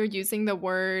also that you're using the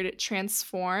word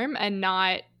transform and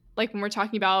not like when we're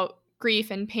talking about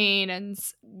grief and pain and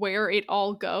where it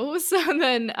all goes,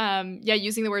 then yeah,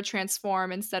 using the word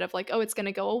transform instead of like, oh, it's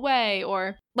gonna go away.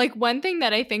 Or like one thing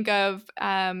that I think of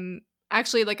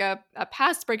actually like a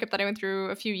past breakup that I went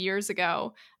through a few years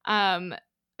ago.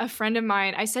 A friend of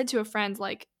mine, I said to a friend,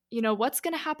 like, what's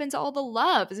going to happen to all the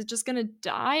love? Is it just going to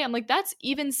die? I'm like, that's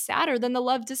even sadder than the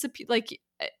love disappear. Like,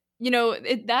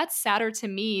 that's sadder to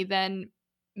me than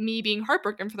me being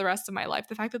heartbroken for the rest of my life.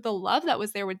 The fact that the love that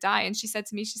was there would die. And she said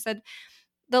to me, she said,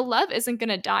 the love isn't going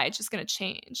to die. It's just going to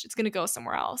change. It's going to go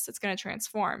somewhere else. It's going to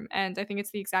transform. And I think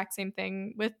it's the exact same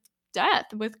thing with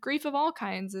death, with grief of all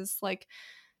kinds, is like,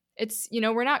 it's,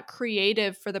 we're not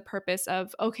creative for the purpose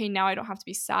of, okay, now I don't have to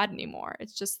be sad anymore.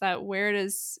 It's just that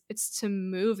it's to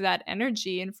move that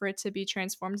energy and for it to be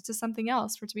transformed into something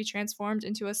else, for it to be transformed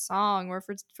into a song, or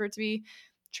for it to be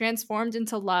transformed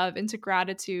into love, into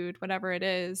gratitude, whatever it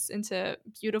is, into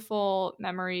beautiful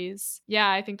memories. Yeah,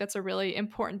 I think that's a really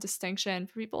important distinction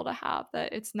for people to have,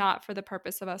 that it's not for the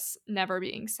purpose of us never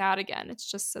being sad again. It's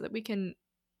just so that we can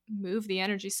move the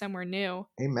energy somewhere new.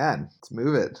 Amen. Let's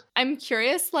move it. I'm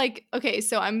curious, like, okay,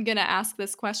 so I'm going to ask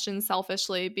this question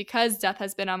selfishly because death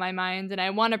has been on my mind and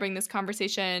I want to bring this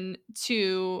conversation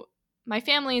to my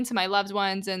family and to my loved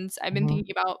ones. And I've been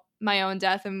thinking about my own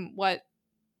death and what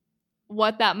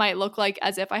that might look like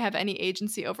as if I have any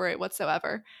agency over it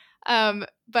whatsoever.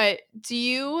 But do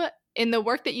you, in the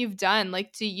work that you've done,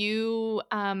 like, do you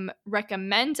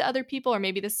recommend to other people, or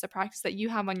maybe this is a practice that you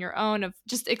have on your own, of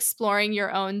just exploring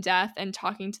your own death and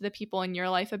talking to the people in your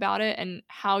life about it and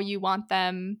how you want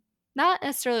them, not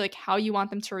necessarily like how you want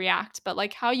them to react, but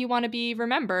like how you want to be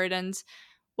remembered and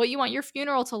what you want your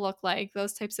funeral to look like,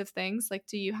 those types of things? Like,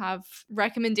 do you have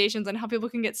recommendations on how people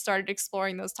can get started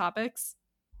exploring those topics?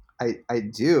 I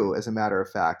do, as a matter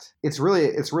of fact. It's really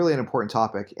an important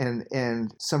topic,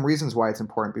 and some reasons why it's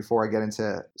important before I get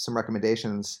into some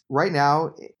recommendations. Right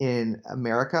now in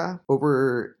America,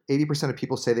 over 80% of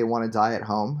people say they want to die at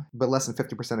home, but less than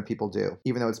 50% of people do,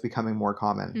 even though it's becoming more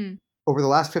common. Over the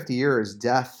last 50 years,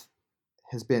 death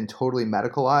has been totally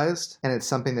medicalized, and it's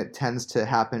something that tends to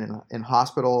happen in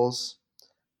hospitals.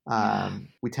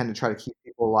 We tend to try to keep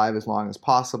people alive as long as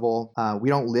possible. We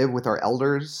don't live with our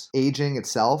elders. Aging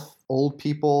itself, old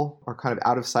people are kind of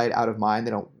out of sight, out of mind.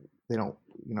 They don't,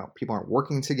 people aren't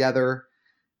working together.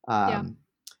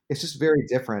 It's just very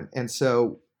different. And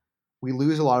so we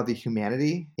lose a lot of the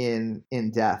humanity in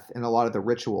death and a lot of the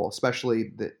ritual,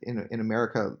 especially in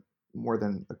America, more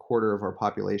than a quarter of our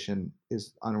population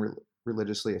is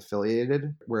unreligiously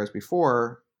affiliated. Whereas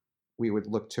before, we would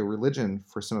look to religion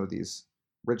for some of these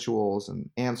rituals and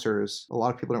answers. A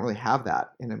lot of people don't really have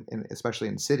that, especially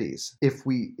in cities. If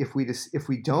we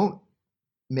don't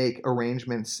make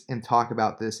arrangements and talk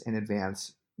about this in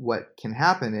advance, what can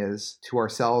happen is, to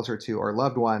ourselves or to our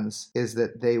loved ones, is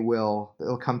that they'll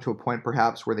come to a point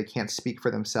perhaps where they can't speak for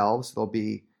themselves. They'll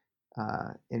be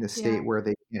in a state where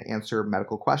they can't answer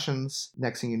medical questions.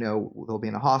 Next thing you know, they'll be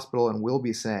in a hospital and we'll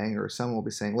be saying, or someone will be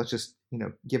saying, let's just,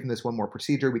 give them this one more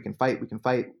procedure. We can fight.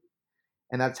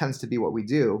 And that tends to be what we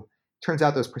do. Turns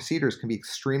out those procedures can be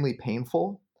extremely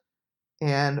painful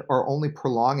and are only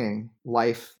prolonging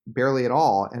life barely at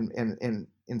all. And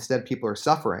instead people are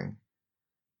suffering.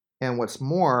 And what's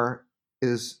more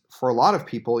is, for a lot of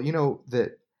people,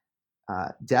 that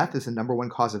death is the number one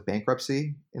cause of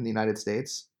bankruptcy in the United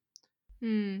States.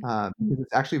 Because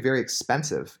it's actually very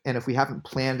expensive. And if we haven't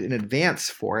planned in advance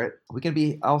for it, you can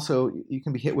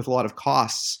be hit with a lot of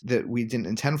costs that we didn't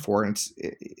intend for. And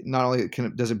not only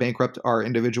does it bankrupt our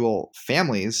individual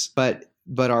families, but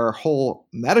our whole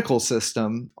medical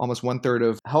system. Almost 1/3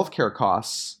 of healthcare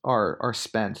costs are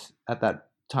spent at that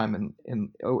time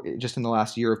just in the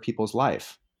last year of people's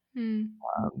life.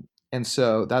 And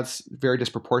so that's very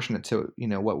disproportionate to,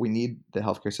 what we need the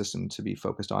healthcare system to be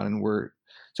focused on. And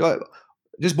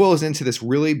it just boils into this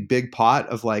really big pot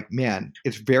of like, man,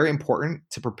 it's very important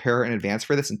to prepare in advance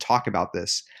for this and talk about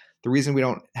this. The reason we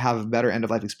don't have a better end of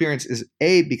life experience is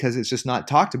because it's just not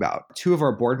talked about. 2 of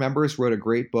our board members wrote a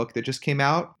great book that just came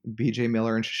out, BJ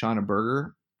Miller and Shoshana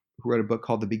Berger, who wrote a book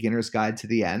called The Beginner's Guide to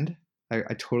the End.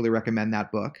 I totally recommend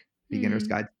that book, Beginner's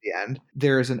Guide to the End.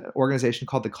 There's an organization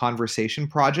called the Conversation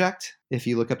Project. If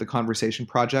you look up the Conversation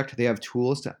Project, they have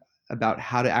tools about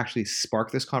how to actually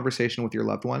spark this conversation with your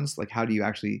loved ones. Like, how do you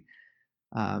actually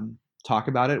talk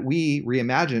about it? We,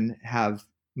 Reimagine, have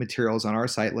materials on our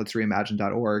site,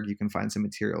 letsreimagine.org. You can find some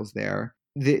materials there.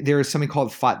 there is something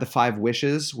called the Five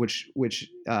Wishes, which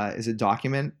is a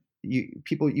document.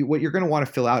 What you're going to want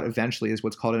to fill out eventually is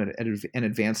what's called an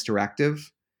advance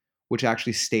directive, which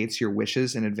actually states your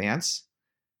wishes in advance,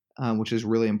 which is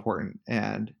really important.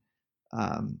 And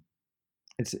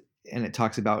it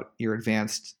talks about your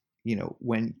advanced,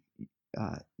 when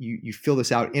you fill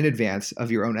this out in advance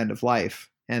of your own end of life,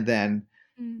 and then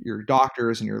your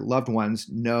doctors and your loved ones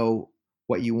know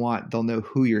what you want. They'll know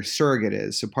who your surrogate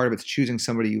is. So part of it's choosing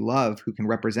somebody you love who can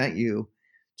represent you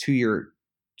to your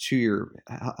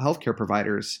healthcare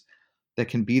providers that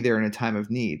can be there in a time of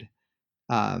need,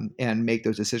 and make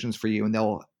those decisions for you. And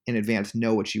they'll in advance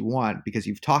know what you want because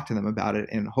you've talked to them about it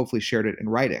and hopefully shared it in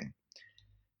writing.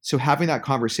 So having that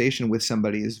conversation with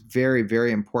somebody is very,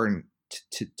 very important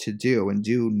to do, and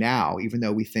do now, even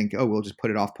though we think, oh, we'll just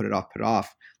put it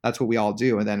off. That's what we all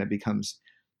do. And then it becomes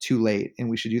too late. And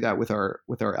we should do that with our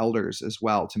elders as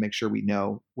well, to make sure we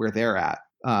know where they're at,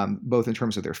 both in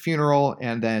terms of their funeral,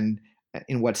 and then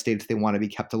in what states they want to be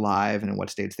kept alive, and in what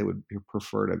states they would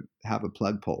prefer to have a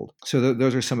plug pulled. So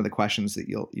those are some of the questions that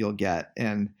you'll get.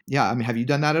 And yeah, I mean, have you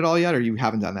done that at all yet, or you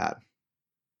haven't done that?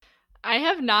 I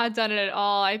have not done it at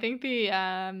all. I think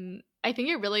I think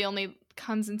it really only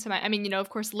comes into my, I mean, of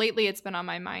course, lately it's been on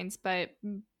my mind, but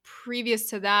previous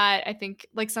to that, I think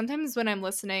like sometimes when I'm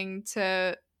listening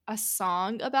to a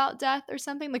song about death or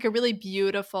something, like a really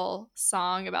beautiful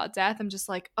song about death, I'm just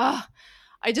like, oh,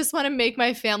 I just want to make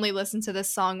my family listen to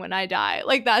this song when I die.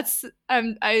 Like that's,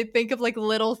 I think of like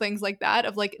little things like that,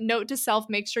 of like, note to self,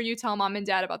 make sure you tell mom and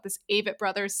dad about this Avett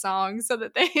Brothers song so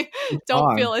that they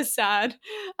don't feel as sad.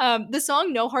 The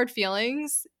song No Hard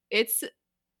Feelings,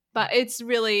 but it's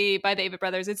really by the Avett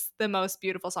Brothers. It's the most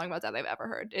beautiful song about death I've ever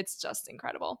heard. It's just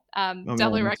incredible.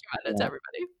 Definitely recommend it to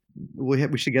everybody.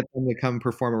 We should get them to come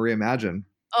perform a Reimagine.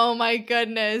 Oh my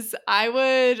goodness. I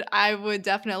would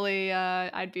definitely,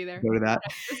 I'd be there. Go to that.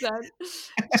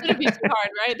 Shouldn't be too hard,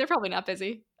 right? They're probably not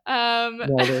busy. No,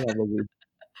 they're not busy.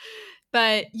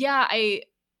 But yeah,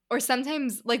 or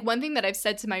sometimes like one thing that I've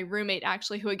said to my roommate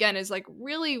actually, who again is like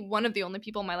really one of the only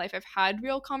people in my life I've had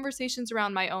real conversations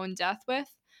around my own death with.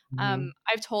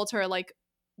 I've told her like,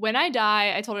 when I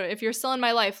die, I told her, if you're still in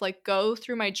my life, like go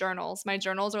through my journals. My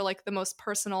journals are like the most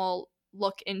personal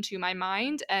look into my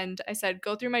mind. And I said,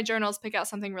 go through my journals, pick out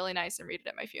something really nice and read it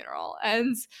at my funeral.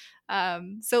 And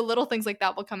so little things like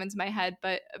that will come into my head.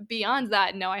 But beyond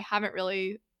that, no, I haven't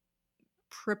really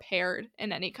prepared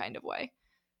in any kind of way.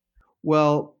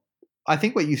 Well, I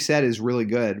think what you said is really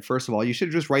good. First of all, you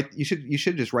should just write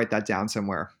that down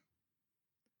somewhere.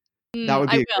 That would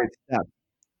be a great step.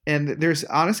 And there's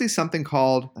honestly something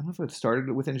called, I don't know if it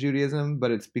started within Judaism, but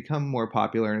it's become more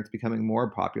popular, and it's becoming more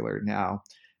popular now,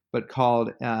 but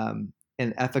called an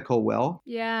ethical will.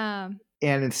 Yeah.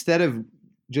 And instead of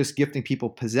just gifting people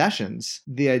possessions,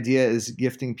 the idea is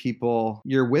gifting people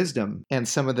your wisdom and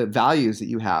some of the values that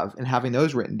you have, and having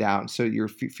those written down so your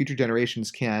future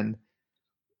generations can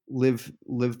live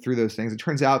through those things. It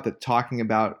turns out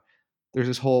that there's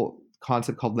this whole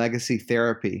concept called legacy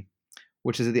therapy,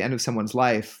 which is at the end of someone's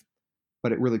life,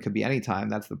 but it really could be any time.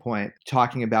 That's the point.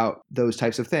 Talking about those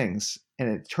types of things. And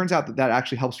it turns out that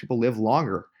actually helps people live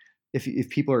longer. If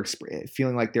people are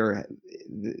feeling like they're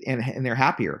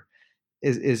happier,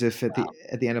 is if at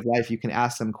the end of life you can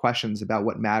ask them questions about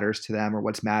what matters to them, or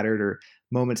what's mattered, or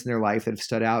moments in their life that have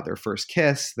stood out, their first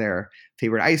kiss, their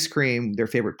favorite ice cream, their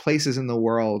favorite places in the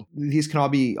world. These can all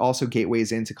be also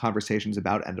gateways into conversations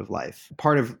about end of life.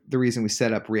 Part of the reason we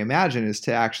set up Reimagine is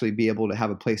to actually be able to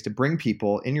have a place to bring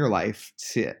people in your life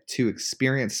to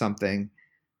experience something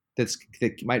that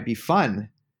might be fun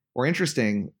or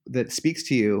interesting, that speaks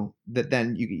to you, that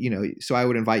then so I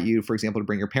would invite you, for example, to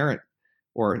bring your parent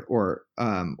or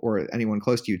anyone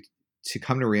close to you to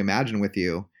come to Reimagine with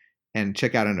you and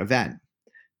check out an event,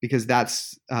 because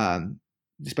that's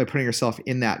just by putting yourself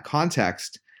in that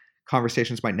context,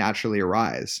 conversations might naturally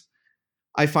arise.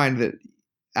 I find that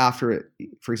after it,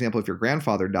 for example, if your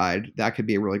grandfather died, that could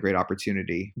be a really great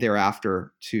opportunity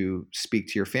thereafter to speak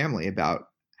to your family about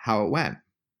how it went.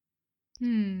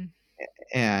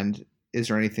 And is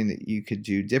there anything that you could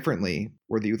do differently,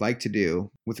 or that you'd like to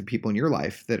do with the people in your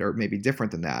life that are maybe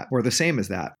different than that, or the same as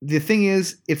that? The thing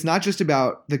is, it's not just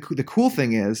about the cool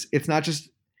thing is, it's not just,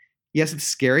 yes, it's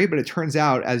scary, but it turns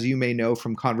out, as you may know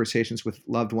from conversations with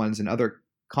loved ones in other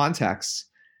contexts,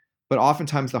 but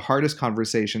oftentimes the hardest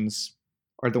conversations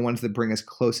are the ones that bring us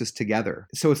closest together.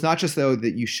 So it's not just though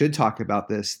that you should talk about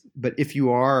this, but if you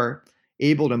are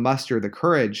able to muster the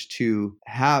courage to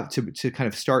kind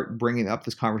of start bringing up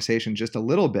this conversation just a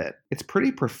little bit, it's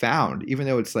pretty profound, even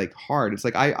though it's like hard. It's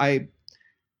like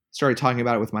started talking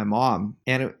about it with my mom.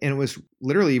 And it was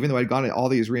literally, even though I'd gone to all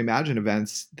these Reimagine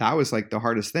events, that was like the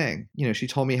hardest thing. You know, she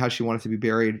told me how she wanted to be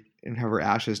buried and have her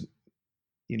ashes,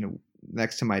 you know,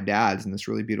 next to my dad's in this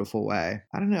really beautiful way.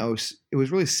 I don't know. It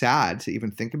was really sad to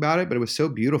even think about it, but it was so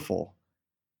beautiful.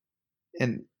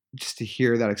 And just to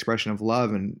hear that expression of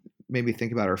love and made me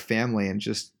think about her family and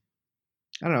just,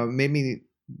 I don't know, it made me,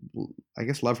 I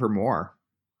guess, love her more.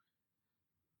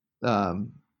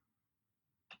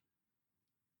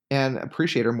 And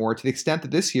appreciate her more, to the extent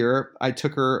that this year I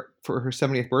took her for her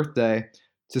 70th birthday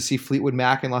to see Fleetwood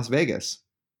Mac in Las Vegas.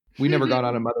 We never gone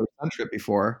on a mother-son trip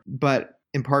before, but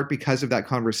in part because of that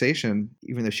conversation,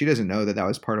 even though she doesn't know that that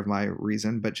was part of my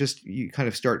reason, but just you kind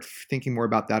of start thinking more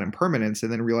about that impermanence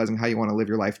and then realizing how you want to live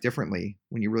your life differently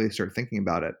when you really start thinking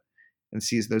about it and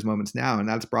seize those moments now. And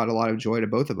that's brought a lot of joy to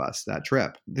both of us, that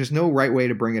trip. There's no right way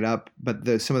to bring it up, but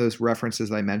some of those references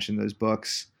that I mentioned, those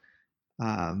books,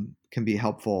 can be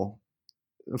helpful.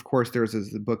 Of course, there's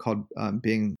a book called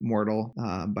Being Mortal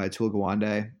by Atul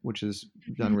Gawande, which has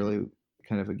done really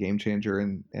kind of a game changer.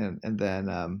 And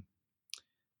then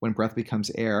When Breath Becomes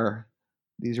Air.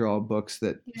 These are all books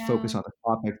that focus on the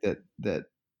topic that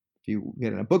if you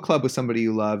get in a book club with somebody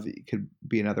you love, it could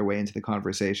be another way into the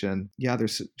conversation. Yeah,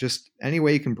 there's just any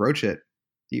way you can broach it,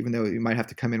 even though you might have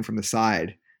to come in from the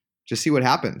side. Just see what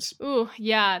happens. Ooh,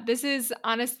 yeah. This is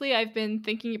honestly, I've been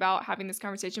thinking about having this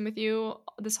conversation with you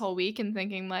this whole week and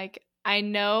thinking like, I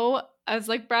know, I was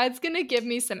like, Brad's going to give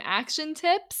me some action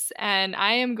tips and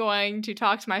I am going to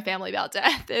talk to my family about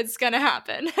death. It's going to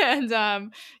happen.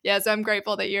 And yeah, so I'm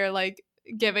grateful that you're like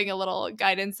giving a little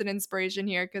guidance and inspiration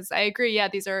here, because I agree. Yeah,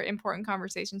 these are important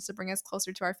conversations to bring us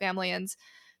closer to our family, and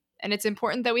it's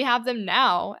important that we have them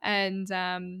now. And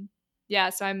yeah,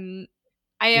 so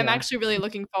I am actually really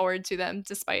looking forward to them,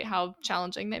 despite how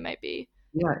challenging they might be.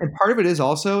 Yeah, and part of it is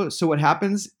also, so what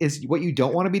happens is what you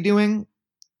don't want to be doing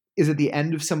is at the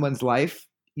end of someone's life,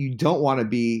 you don't want to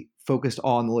be focused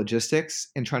on the logistics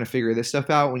and trying to figure this stuff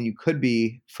out when you could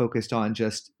be focused on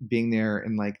just being there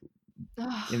and like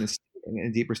in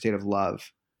a deeper state of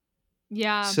love.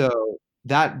 Yeah. So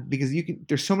that, because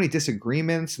there's so many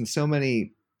disagreements and so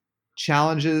many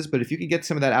challenges, but if you could get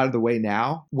some of that out of the way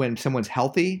now when someone's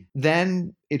healthy,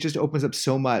 then it just opens up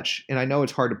so much. And I know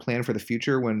it's hard to plan for the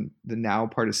future when the now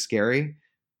part is scary,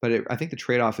 but I think the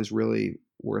trade-off is really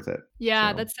worth it.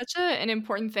 Yeah, that's such an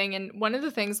important thing. And one of the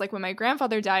things, like when my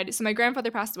grandfather died, so my grandfather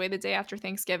passed away the day after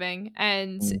Thanksgiving,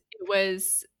 and it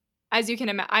was, as you can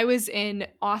imagine, I was in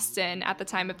Austin at the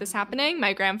time of this happening.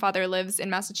 My grandfather lives in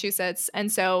Massachusetts,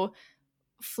 and so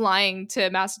flying to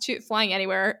Massachusetts, flying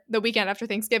anywhere the weekend after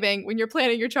Thanksgiving, when you're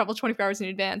planning your travel 24 hours in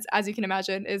advance, as you can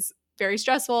imagine, is very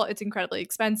stressful. It's incredibly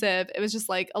expensive. It was just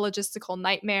like a logistical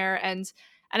nightmare. And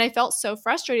I felt so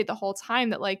frustrated the whole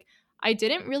time that like I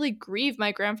didn't really grieve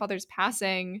my grandfather's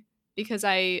passing because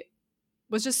I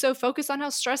was just so focused on how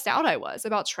stressed out I was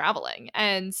about traveling.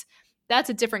 And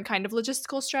that's a different kind of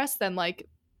logistical stress than like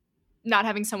not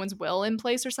having someone's will in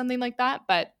place or something like that.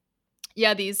 But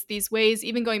yeah, these ways,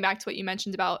 even going back to what you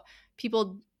mentioned about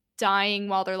people dying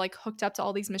while they're like hooked up to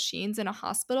all these machines in a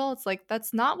hospital, it's like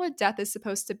that's not what death is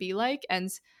supposed to be like. And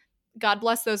God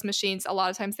bless those machines. A lot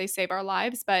of times they save our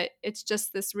lives, but it's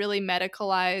just this really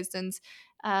medicalized and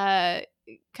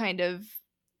kind of,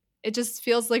 it just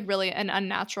feels like really an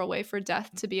unnatural way for death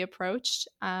to be approached.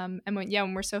 And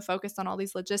when we're so focused on all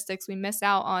these logistics, we miss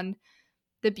out on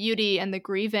the beauty and the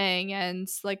grieving and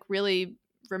like really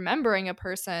remembering a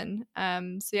person.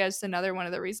 So yeah, just another one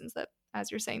of the reasons that, as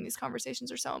you're saying, these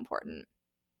conversations are so important.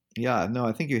 Yeah, no,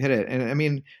 I think you hit it. And I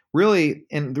mean, really,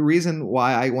 and the reason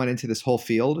why I went into this whole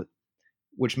field,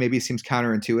 which maybe seems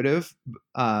counterintuitive,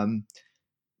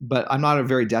 but I'm not a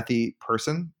very deathy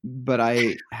person, but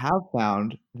I have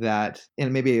found that,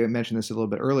 and maybe I mentioned this a little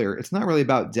bit earlier, it's not really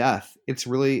about death. It's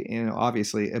really,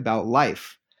 obviously about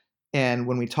life. And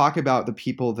when we talk about the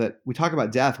people that we talk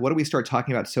about death, what do we start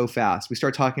talking about so fast? We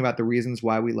start talking about the reasons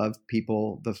why we love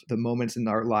people, the moments in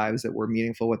our lives that were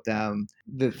meaningful with them,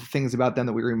 the things about them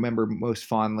that we remember most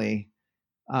fondly.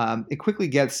 It quickly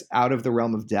gets out of the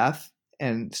realm of death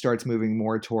and starts moving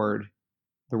more toward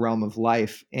the realm of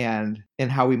life and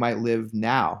how we might live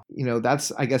now.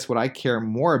 That's, I guess, what I care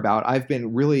more about.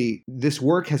 This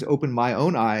work has opened my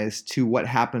own eyes to what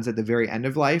happens at the very end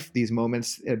of life, these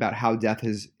moments about how death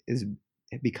is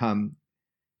become,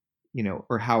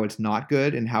 or how it's not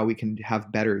good and how we can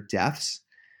have better deaths.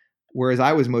 Whereas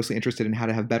I was mostly interested in how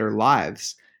to have better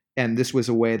lives. And this was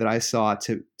a way that I saw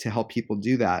to help people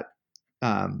do that.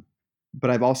 But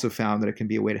I've also found that it can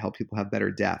be a way to help people have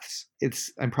better deaths.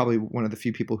 I'm probably one of the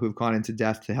few people who have gone into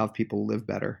death to help people live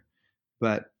better.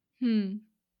 But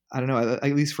I don't know,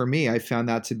 at least for me, I found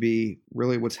that to be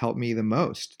really what's helped me the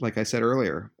most, like I said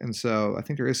earlier. And so I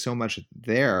think there is so much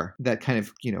there that kind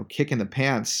of, kick in the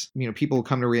pants. People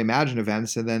come to Reimagine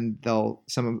events and then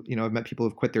I've met people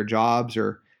who've quit their jobs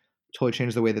or totally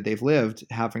changed the way that they've lived,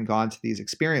 having gone to these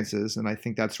experiences. And I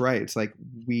think that's right. It's like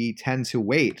we tend to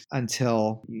wait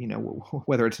until,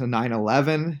 whether it's a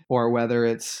 9/11 or whether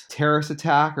it's a terrorist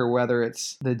attack or whether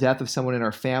it's the death of someone in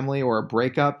our family or a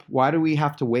breakup. Why do we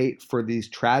have to wait for these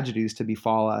tragedies to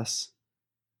befall us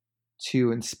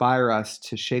to inspire us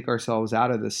to shake ourselves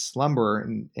out of this slumber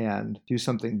and do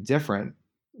something different?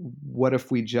 What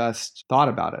if we just thought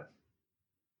about it?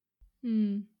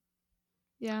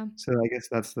 Yeah. So I guess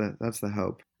that's the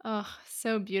hope. Oh,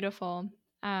 so beautiful.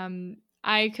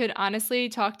 I could honestly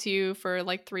talk to you for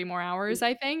like 3 more hours,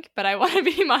 I think, but I want to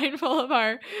be mindful of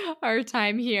our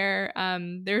time here.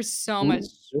 There's so much.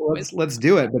 Let's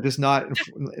do it, but just not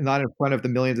in front of the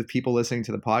millions of people listening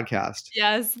to the podcast.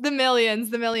 Yes, the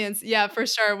millions. Yeah, for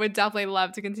sure. Would definitely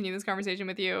love to continue this conversation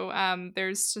with you.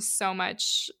 There's just so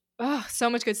much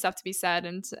good stuff to be said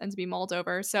and to be mulled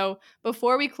over. So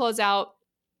before we close out,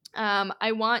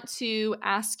 I want to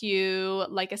ask you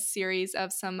like a series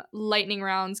of some lightning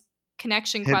rounds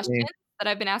connection questions that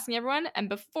I've been asking everyone. And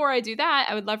before I do that,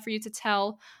 I would love for you to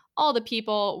tell all the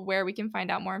people where we can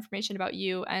find out more information about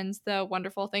you and the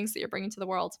wonderful things that you're bringing to the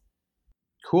world.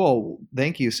 Cool.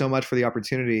 Thank you so much for the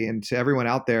opportunity. And to everyone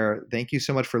out there, thank you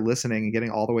so much for listening and getting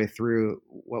all the way through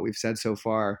what we've said so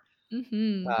far.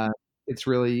 Mm-hmm. It's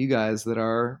really you guys that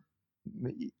are,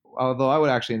 although I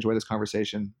would actually enjoy this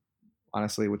conversation,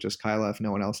 honestly, with just Kyla if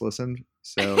no one else listened.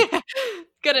 So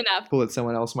good enough. Cool that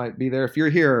someone else might be there. If you're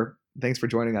here, thanks for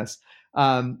joining us.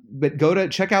 But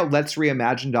check out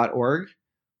letsreimagine.org,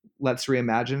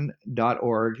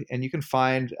 letsreimagine.org. And you can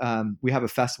find, we have a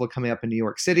festival coming up in New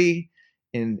York City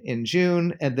in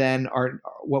June. And then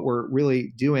what we're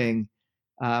really doing,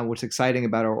 what's exciting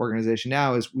about our organization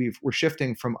now is we're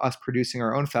shifting from us producing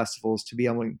our own festivals to be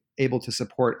able to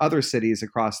support other cities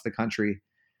across the country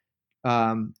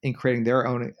in creating their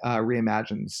own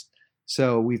reimagines.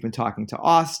 So we've been talking to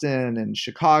Austin and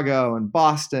Chicago and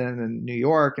Boston and New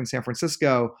York and San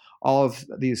Francisco. All of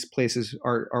these places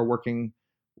are working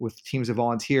with teams of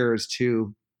volunteers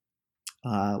to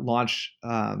launch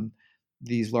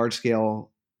these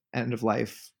large-scale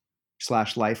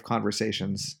end-of-life/life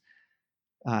conversations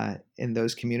in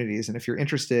those communities. And if you're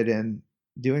interested in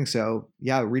doing so,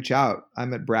 reach out.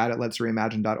 I'm at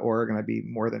brad@letsreimagine.org, and I'd be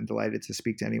more than delighted to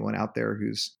speak to anyone out there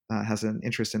who's has an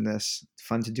interest in this. It's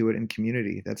fun to do it in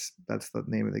community. That's the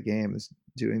name of the game, is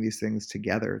doing these things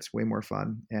together. It's way more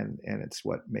fun, and it's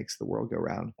what makes the world go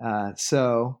round.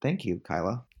 So thank you,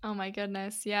 Kyla. Oh my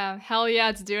goodness. Yeah. Hell yeah.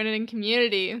 It's doing it in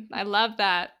community. I love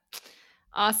that.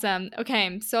 Awesome.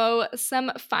 Okay. So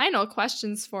some final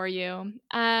questions for you.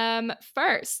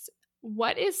 First,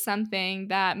 what is something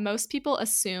that most people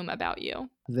assume about you?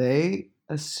 They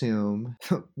assume,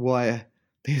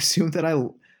 they assume that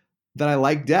I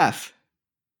like death.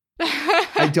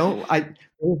 There's a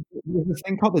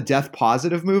thing called the death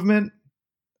positive movement.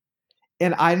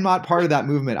 And I'm not part of that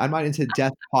movement. I'm not into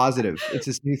death positive. It's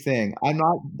this new thing. I'm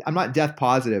not death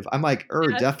positive. I'm like,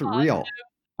 death real.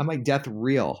 I'm like death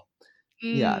real.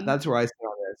 Yeah, that's where I stand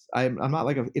on this. I'm not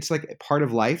like it's like part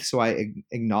of life, so I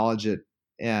acknowledge it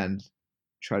and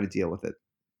try to deal with it.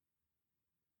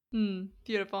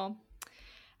 Beautiful.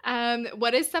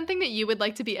 What is something that you would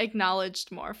like to be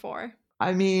acknowledged more for?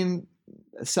 I mean,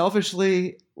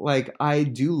 selfishly, like I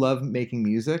do love making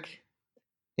music.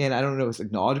 And I don't know if it's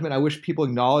acknowledgement. I wish people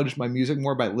acknowledged my music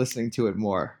more by listening to it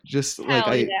more. Just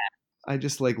like I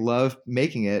just like love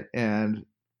making it, and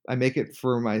I make it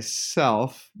for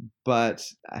myself, but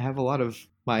I have a lot of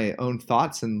my own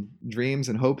thoughts and dreams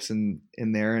and hopes in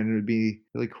there, and it would be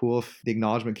really cool if the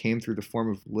acknowledgement came through the form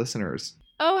of listeners.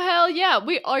 Oh hell yeah!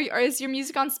 Wait, is your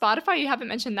music on Spotify? You haven't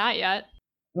mentioned that yet.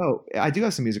 Oh, I do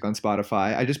have some music on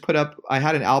Spotify. I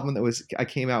had an album that I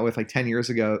came out with like 10 years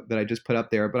ago that I just put up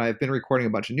there, but I've been recording a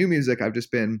bunch of new music. I've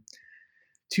just been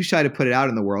too shy to put it out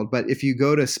in the world. But if you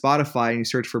go to Spotify and you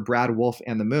search for Brad Wolf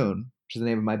and the Moon, which is the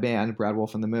name of my band, Brad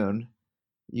Wolf and the Moon,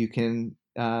 you can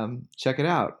check it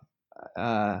out.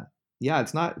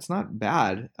 It's not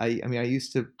bad. I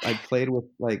played with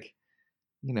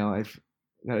I've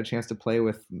got a chance to play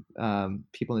with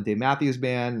people in the Dave Matthews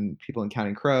Band and people in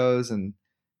Counting Crows, and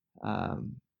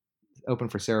open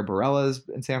for Sarah Bareilles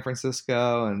in San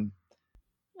Francisco, and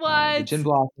the Gin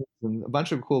Blossoms, and a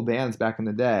bunch of cool bands back in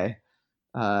the day.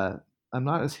 I'm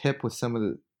not as hip with some of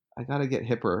the. I gotta get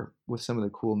hipper with some of the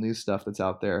cool new stuff that's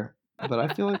out there, but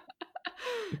I feel like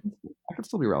I could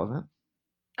still be relevant.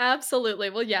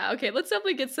 Absolutely. Well, yeah. Okay. Let's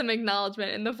definitely get some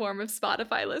acknowledgement in the form of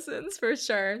Spotify listens for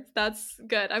sure. That's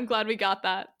good. I'm glad we got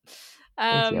that.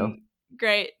 Thank you.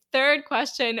 Great. Third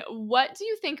question. What do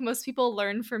you think most people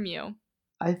learn from you?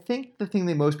 I think the thing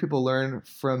that most people learn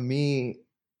from me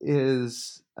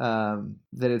is that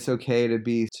it's okay to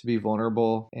be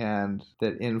vulnerable, and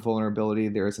that in vulnerability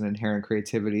there is an inherent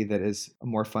creativity that is a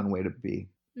more fun way to be.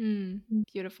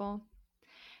 Beautiful.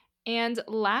 And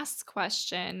last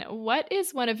question, what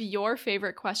is one of your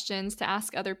favorite questions to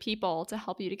ask other people to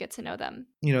help you to get to know them?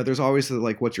 There's always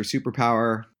like, what's your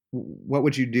superpower? What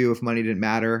would you do if money didn't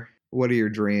matter? What are your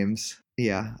dreams?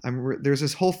 Yeah, there's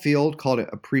this whole field called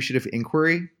appreciative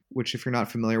inquiry, which if you're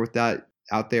not familiar with that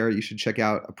out there, you should check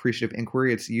out appreciative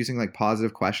inquiry. It's using like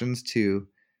positive questions to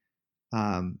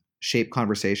shape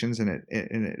conversations, and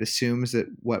it assumes that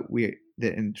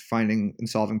that in finding and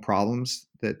solving problems,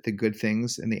 that the good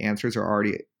things and the answers are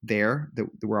already there, that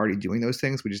we're already doing those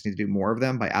things. We just need to do more of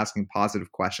them by asking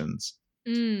positive questions.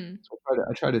 So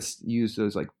I try to use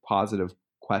those like positive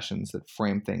questions that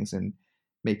frame things and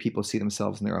make people see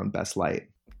themselves in their own best light.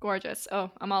 Gorgeous.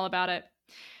 Oh, I'm all about it.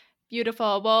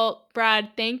 Beautiful. Well,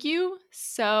 Brad, thank you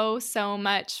so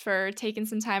much for taking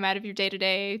some time out of your day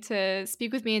today to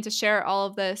speak with me and to share all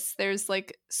of this. There's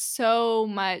like so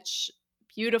much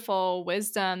beautiful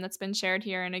wisdom that's been shared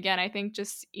here. And again, I think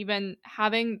just even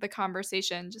having the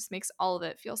conversation just makes all of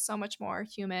it feel so much more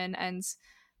human and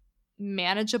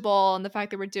manageable. And the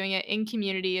fact that we're doing it in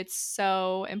community, it's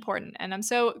so important. And I'm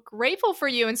so grateful for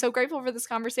you and so grateful for this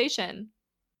conversation.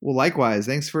 Well, likewise,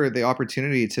 thanks for the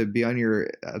opportunity to be on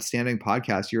your outstanding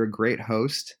podcast. You're a great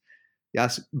host.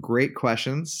 Yes, great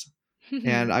questions.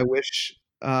 And I wish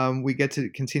we get to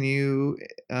continue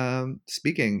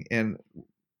speaking. And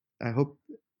I hope,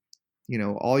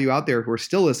 all you out there who are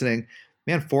still listening,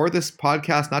 man, for this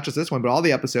podcast, not just this one, but all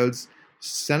the episodes,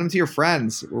 send them to your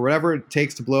friends or whatever it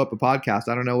takes to blow up a podcast.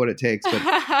 I don't know what it takes, but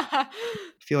I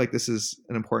feel like this is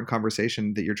an important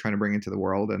conversation that you're trying to bring into the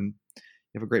world, and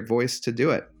you have a great voice to do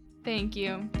it. Thank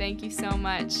you. Thank you so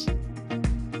much.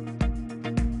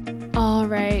 All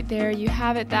right, there you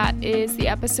have it. That is the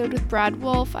episode with Brad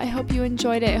Wolf. I hope you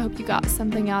enjoyed it. I hope you got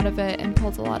something out of it and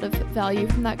pulled a lot of value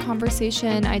from that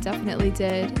conversation. I definitely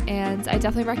did. And I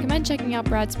definitely recommend checking out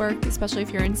Brad's work, especially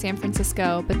if you're in San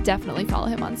Francisco, but definitely follow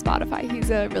him on Spotify. He's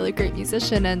a really great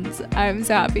musician, and I'm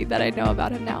so happy that I know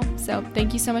about him now. So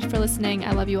thank you so much for listening.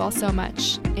 I love you all so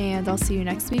much. And I'll see you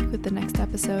next week with the next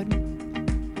episode.